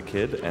 2 when I was a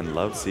kid and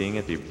loved seeing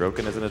it be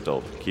broken as an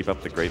adult. Keep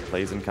up the great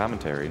plays and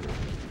commentary."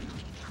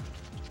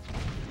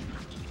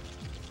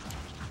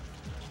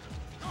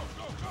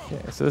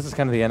 Okay, so this is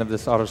kind of the end of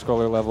this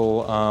auto-scroller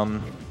level.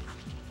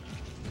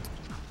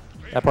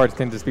 That part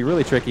can just be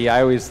really tricky.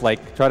 I always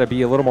try to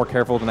be a little more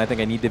careful than I think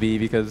I need to be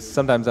because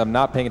sometimes I'm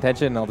not paying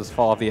attention and I'll just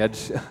fall off the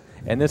edge.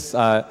 And this,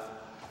 I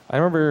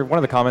remember one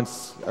of the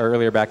comments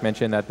earlier back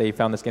mentioned that they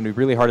found this game to be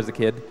really hard as a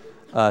kid.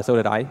 So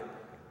did I.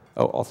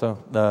 Oh, also,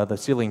 the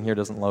ceiling here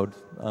doesn't load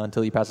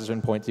until you pass a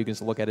certain point, so you can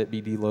just look at it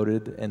be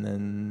deloaded, and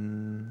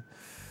then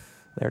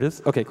there it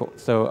is. Okay, cool.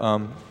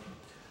 So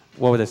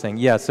what was I saying?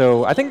 Yeah,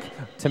 so I think,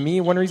 to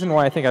me, one reason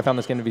why I think I found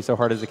this game to be so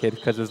hard as a kid is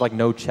because there's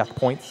no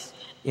checkpoints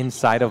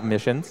inside of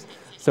missions.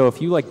 So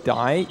if you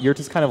die, you're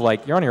just kind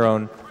of you're on your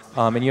own,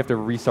 and you have to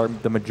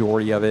restart the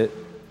majority of it.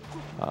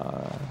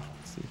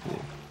 Let's see here.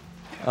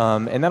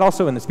 And that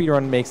also in the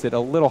speedrun makes it a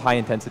little high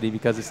intensity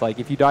because it's like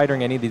if you die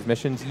during any of these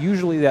missions,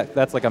 usually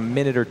that's like a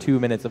minute or 2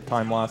 minutes of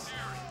time loss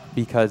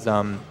because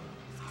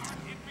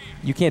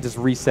you can't just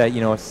reset,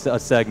 a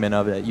segment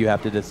of it. You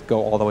have to just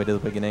go all the way to the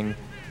beginning.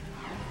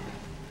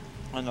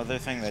 Another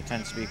thing that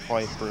tends to be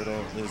quite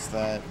brutal is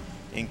that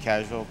in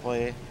casual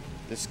play,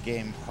 this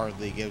game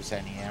hardly gives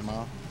any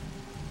ammo.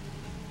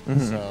 Mm-hmm.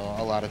 So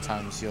a lot of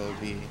times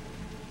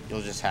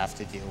you'll just have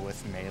to deal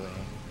with melee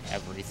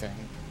everything.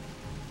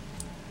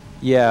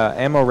 Yeah,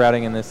 ammo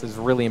routing in this is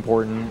really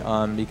important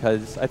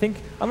because I think,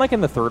 unlike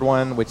in the third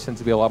one, which tends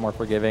to be a lot more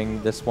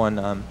forgiving, this one,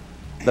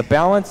 the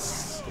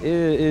balance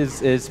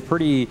is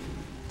pretty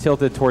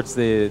tilted towards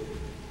the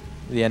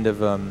end of,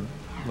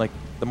 like,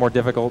 the more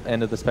difficult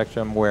end of the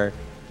spectrum where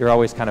you're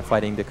always kind of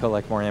fighting to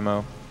collect more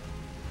ammo.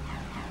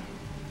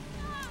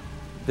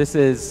 This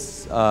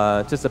is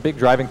just a big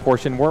driving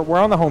portion. We're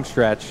on the home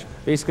stretch.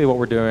 Basically what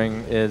we're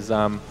doing is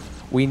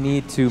we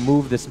need to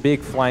move this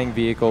big flying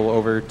vehicle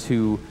over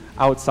to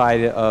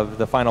outside of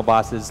the final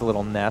boss's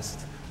little nest,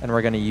 and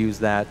we're going to use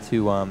that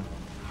to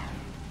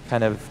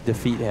kind of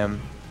defeat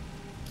him.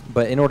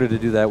 But in order to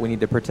do that, we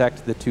need to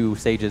protect the 2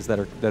 sages that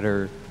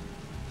are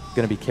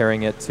going to be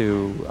carrying it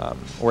to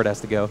where it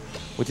has to go,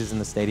 which is in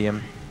the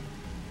stadium.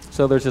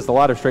 So there's just a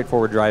lot of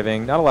straightforward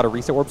driving. Not a lot of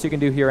reset warps you can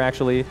do here,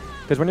 actually,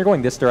 because when you're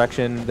going this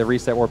direction, the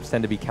reset warps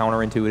tend to be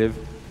counterintuitive.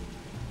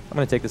 I'm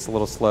going to take this a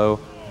little slow.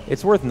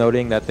 It's worth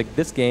noting that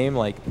this game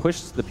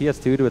pushed the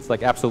PS2 to its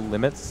absolute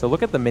limits. So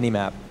look at the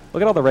mini-map.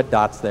 Look at all the red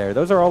dots there.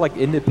 Those are all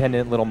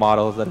independent little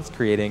models that it's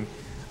creating.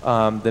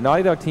 The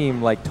Naughty Dog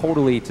team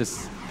totally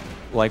just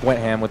went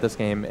ham with this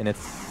game, and it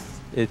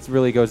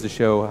really goes to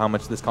show how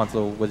much this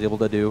console was able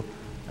to do.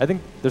 I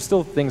think there's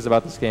still things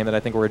about this game that I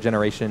think were a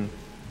generation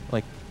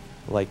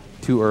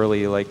too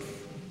early,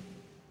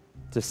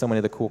 just so many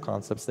of the cool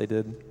concepts they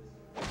did.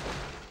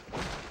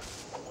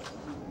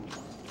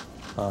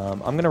 I'm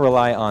going to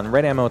rely on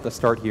red ammo at the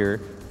start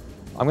here.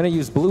 I'm going to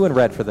use blue and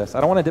red for this. I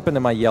don't want to dip into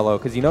my yellow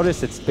because you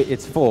notice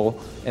it's full,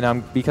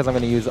 and because I'm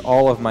going to use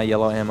all of my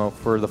yellow ammo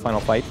for the final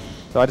fight.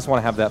 So I just want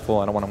to have that full.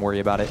 I don't want to worry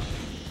about it.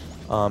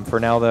 For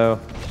now, though,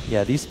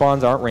 yeah, these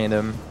spawns aren't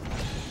random.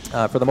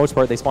 For the most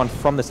part, they spawn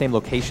from the same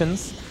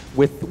locations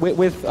with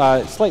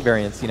slight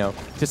variance,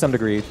 to some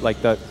degree.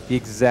 Like the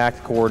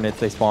exact coordinates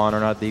they spawn are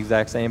not the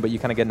exact same, but you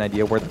kind of get an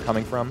idea where they're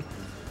coming from.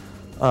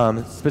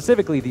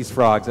 Specifically, these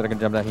frogs that are going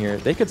to jump down here,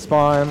 they could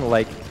spawn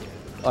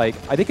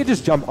they could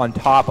just jump on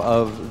top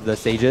of the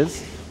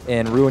sages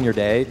and ruin your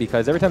day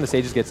because every time the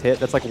sages gets hit,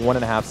 that's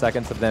 1.5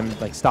 seconds of them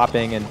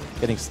stopping and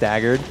getting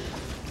staggered.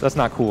 So that's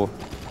not cool.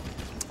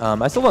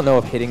 I still don't know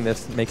if hitting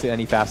this makes it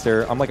any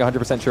faster. I'm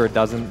 100% sure it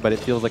doesn't, but it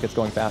feels like it's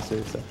going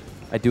faster. So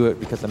I do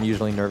it because I'm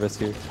usually nervous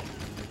here.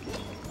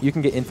 You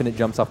can get infinite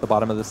jumps off the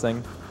bottom of this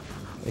thing.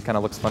 It kind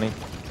of looks funny.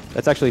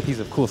 That's actually a piece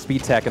of cool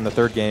speed tech in the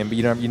third game, but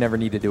you never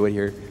need to do it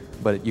here.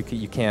 But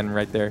you can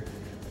right there.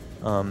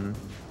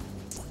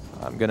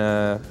 I'm going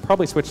to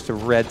probably switch to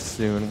red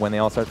soon when they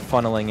all start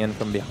funneling in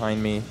from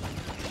behind me.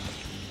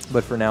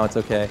 But for now, it's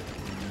okay.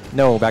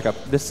 No, back up.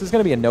 This is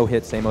going to be a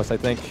no-hit Samos, I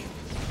think,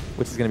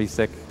 which is going to be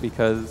sick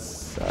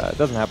because it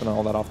doesn't happen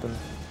all that often.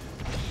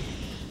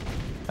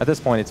 At this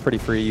point, it's pretty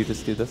free. You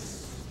just do this.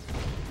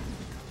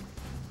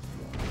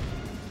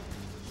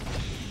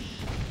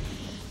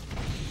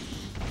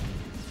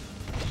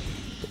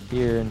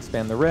 Here and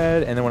spam the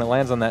red, and then when it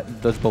lands on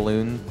those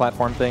balloon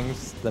platform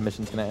things, the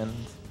mission's gonna end.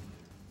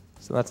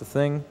 So that's a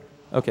thing.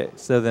 Okay,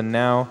 so then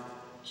now,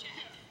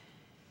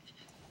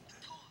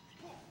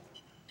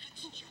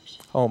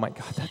 oh my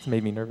god, that's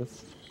made me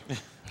nervous.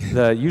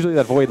 Usually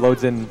that void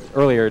loads in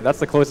earlier. That's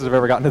the closest I've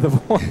ever gotten to the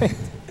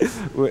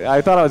void.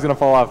 I thought I was gonna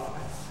fall off.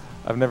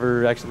 I've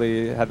never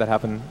actually had that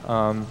happen.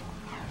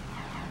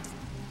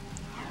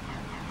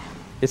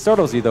 It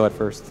startles you though at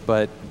first,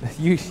 but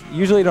you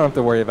usually don't have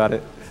to worry about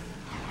it.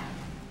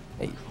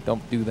 Hey,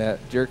 don't do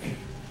that, jerk.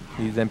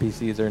 These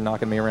NPCs are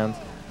knocking me around.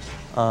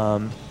 As I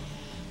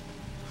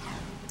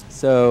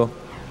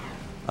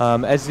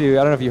don't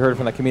know if you heard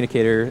from the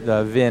communicator,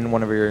 the Vin,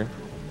 one of your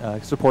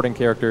supporting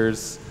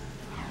characters,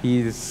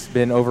 he's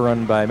been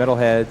overrun by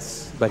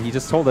metalheads, but he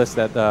just told us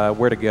that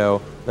where to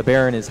go. The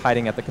Baron is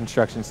hiding at the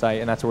construction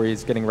site, and that's where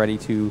he's getting ready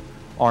to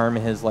arm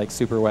his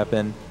super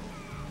weapon.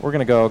 We're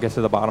gonna go get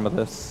to the bottom of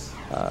this.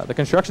 The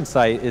construction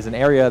site is an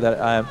area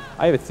that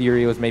I have a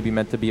theory was maybe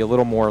meant to be a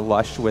little more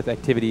lush with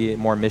activity and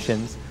more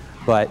missions,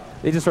 but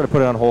they just sort of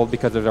put it on hold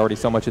because there's already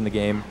so much in the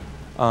game.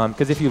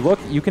 Because if you look,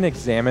 you can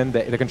examine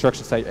the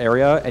construction site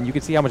area, and you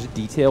can see how much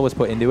detail was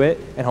put into it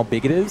and how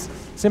big it is,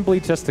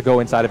 simply just to go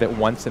inside of it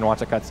once and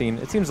watch a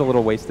cutscene. It seems a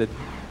little wasted.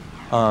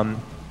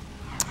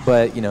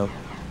 But,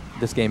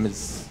 this game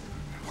is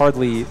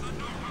hardly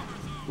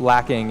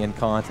lacking in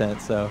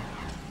content, so...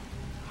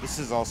 This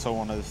is also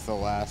one of the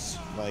last,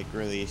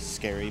 really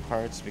scary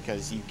parts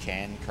because you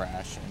can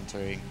crash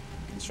entering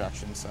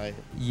construction site.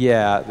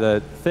 Yeah,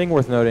 the thing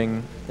worth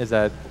noting is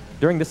that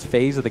during this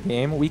phase of the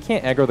game, we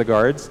can't aggro the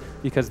guards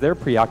because they're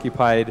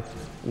preoccupied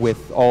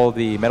with all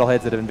the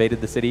metalheads that have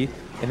invaded the city.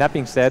 And that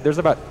being said, there's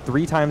about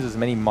 3 times as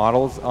many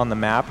models on the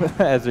map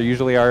as there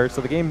usually are.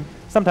 So the game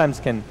sometimes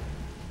can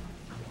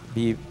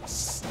be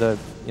the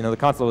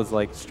console is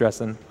like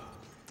stressing.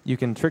 You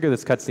can trigger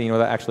this cutscene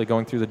without actually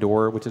going through the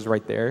door, which is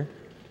right there.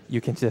 You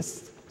can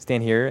just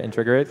stand here and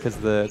trigger it because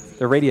the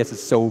radius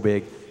is so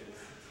big.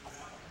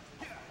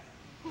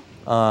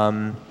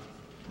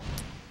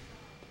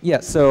 Yeah,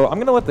 so I'm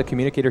going to let the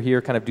communicator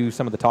here kind of do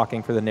some of the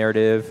talking for the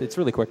narrative. It's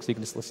really quick, so you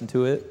can just listen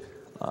to it.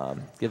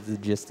 Give the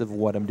gist of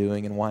what I'm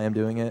doing and why I'm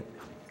doing it.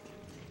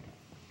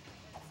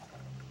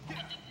 I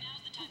think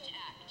now's the time to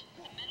act.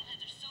 The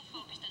metalheads are so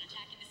focused on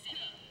attacking the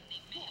city, they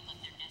may have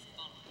left their nest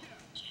vulnerable.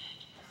 Jack,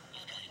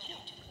 you've got to get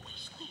out to the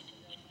wasteland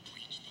and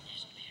breach the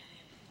nest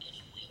barrier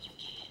any way you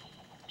can.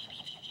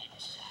 Maybe if you get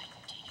inside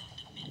and take out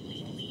the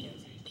metalhead leader,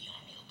 the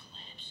army will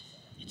collapse.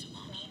 It's a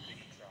long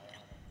shot.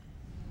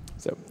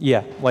 So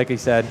yeah, like I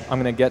said,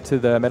 I'm going to get to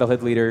the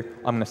metalhead leader.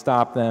 I'm going to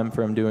stop them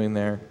from doing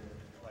their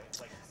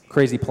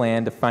crazy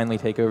plan to finally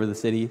take over the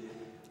city.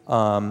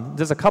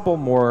 There's a couple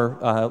more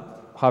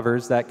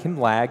hovers that can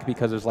lag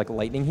because there's like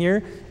lightning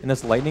here, and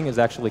this lightning is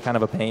actually kind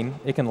of a pain.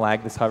 It can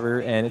lag this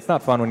hover, and it's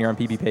not fun when you're on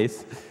PB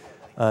pace.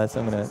 So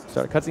I'm going to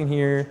start a cutscene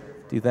here,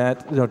 do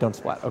that. No, don't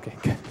splat. Okay,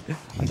 good.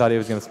 I thought he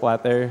was going to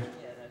splat there.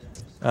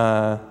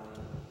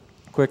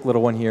 Quick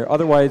little one here.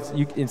 Otherwise,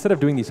 instead of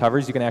doing these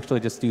hovers, you can actually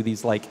just do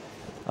these like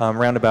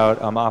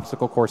roundabout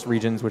obstacle course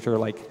regions, which are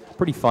like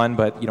pretty fun,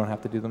 but you don't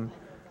have to do them.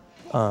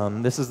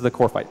 This is the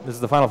core fight. This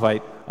is the final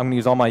fight. I'm going to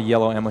use all my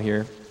yellow ammo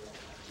here.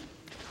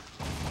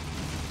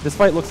 This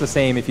fight looks the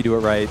same if you do it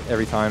right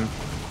every time.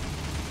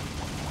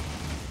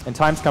 And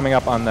time's coming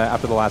up on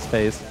after the last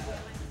phase.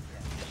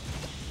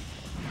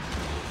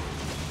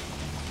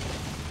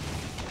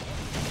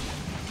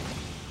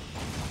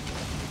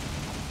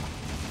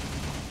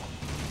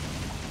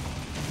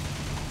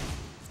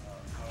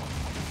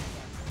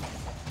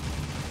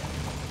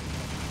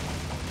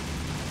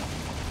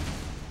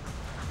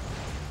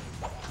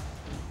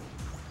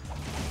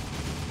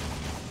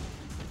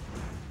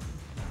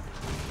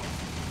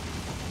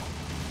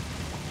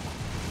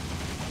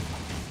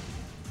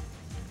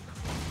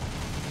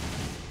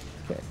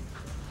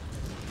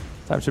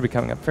 Time should be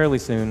coming up fairly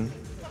soon.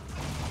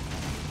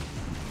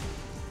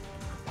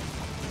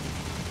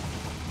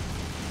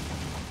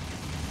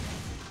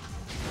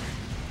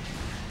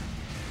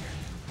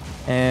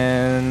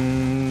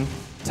 And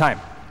time.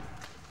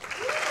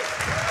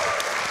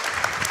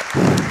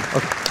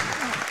 Okay.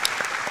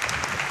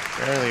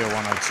 Barely a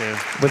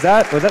 102. Was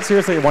that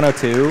seriously a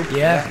 102?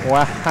 Yeah.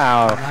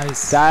 Wow.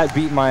 Nice. That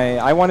beat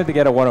I wanted to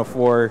get a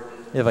 104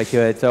 if I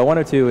could. So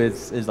 102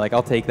 is like,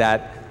 I'll take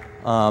that.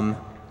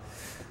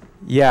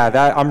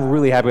 Yeah, I'm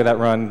really happy with that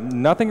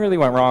run. Nothing really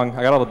went wrong.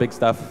 I got all the big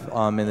stuff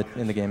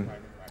in the game.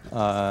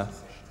 So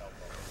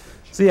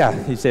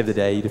yeah, you saved the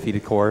day. You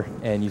defeated Core,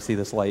 and you see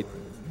this light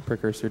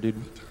precursor, dude.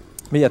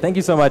 But yeah, thank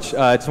you so much.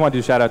 I just want to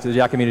do a shout out to the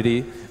Jack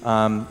community.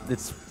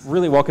 It's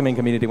really welcoming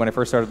community. When I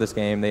first started this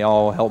game, they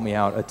all helped me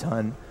out a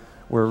ton.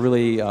 We're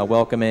really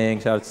welcoming.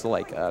 Shout outs to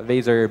like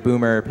Vaser,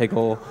 Boomer,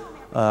 Pickle,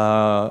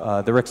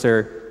 the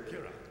Rixer.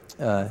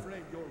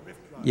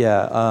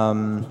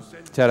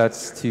 Shout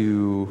outs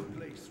to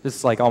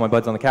just like all my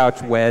buds on the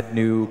couch, Wed,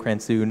 New,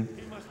 Cransoon.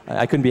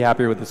 I couldn't be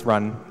happier with this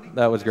run.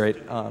 That was great.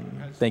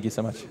 Thank you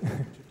so much.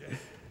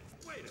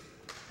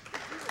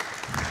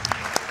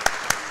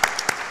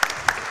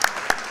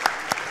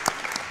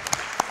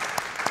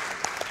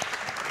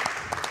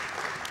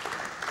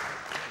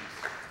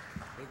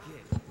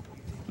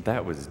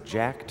 That was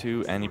Jack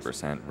to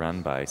Any%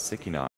 run by Sickynar.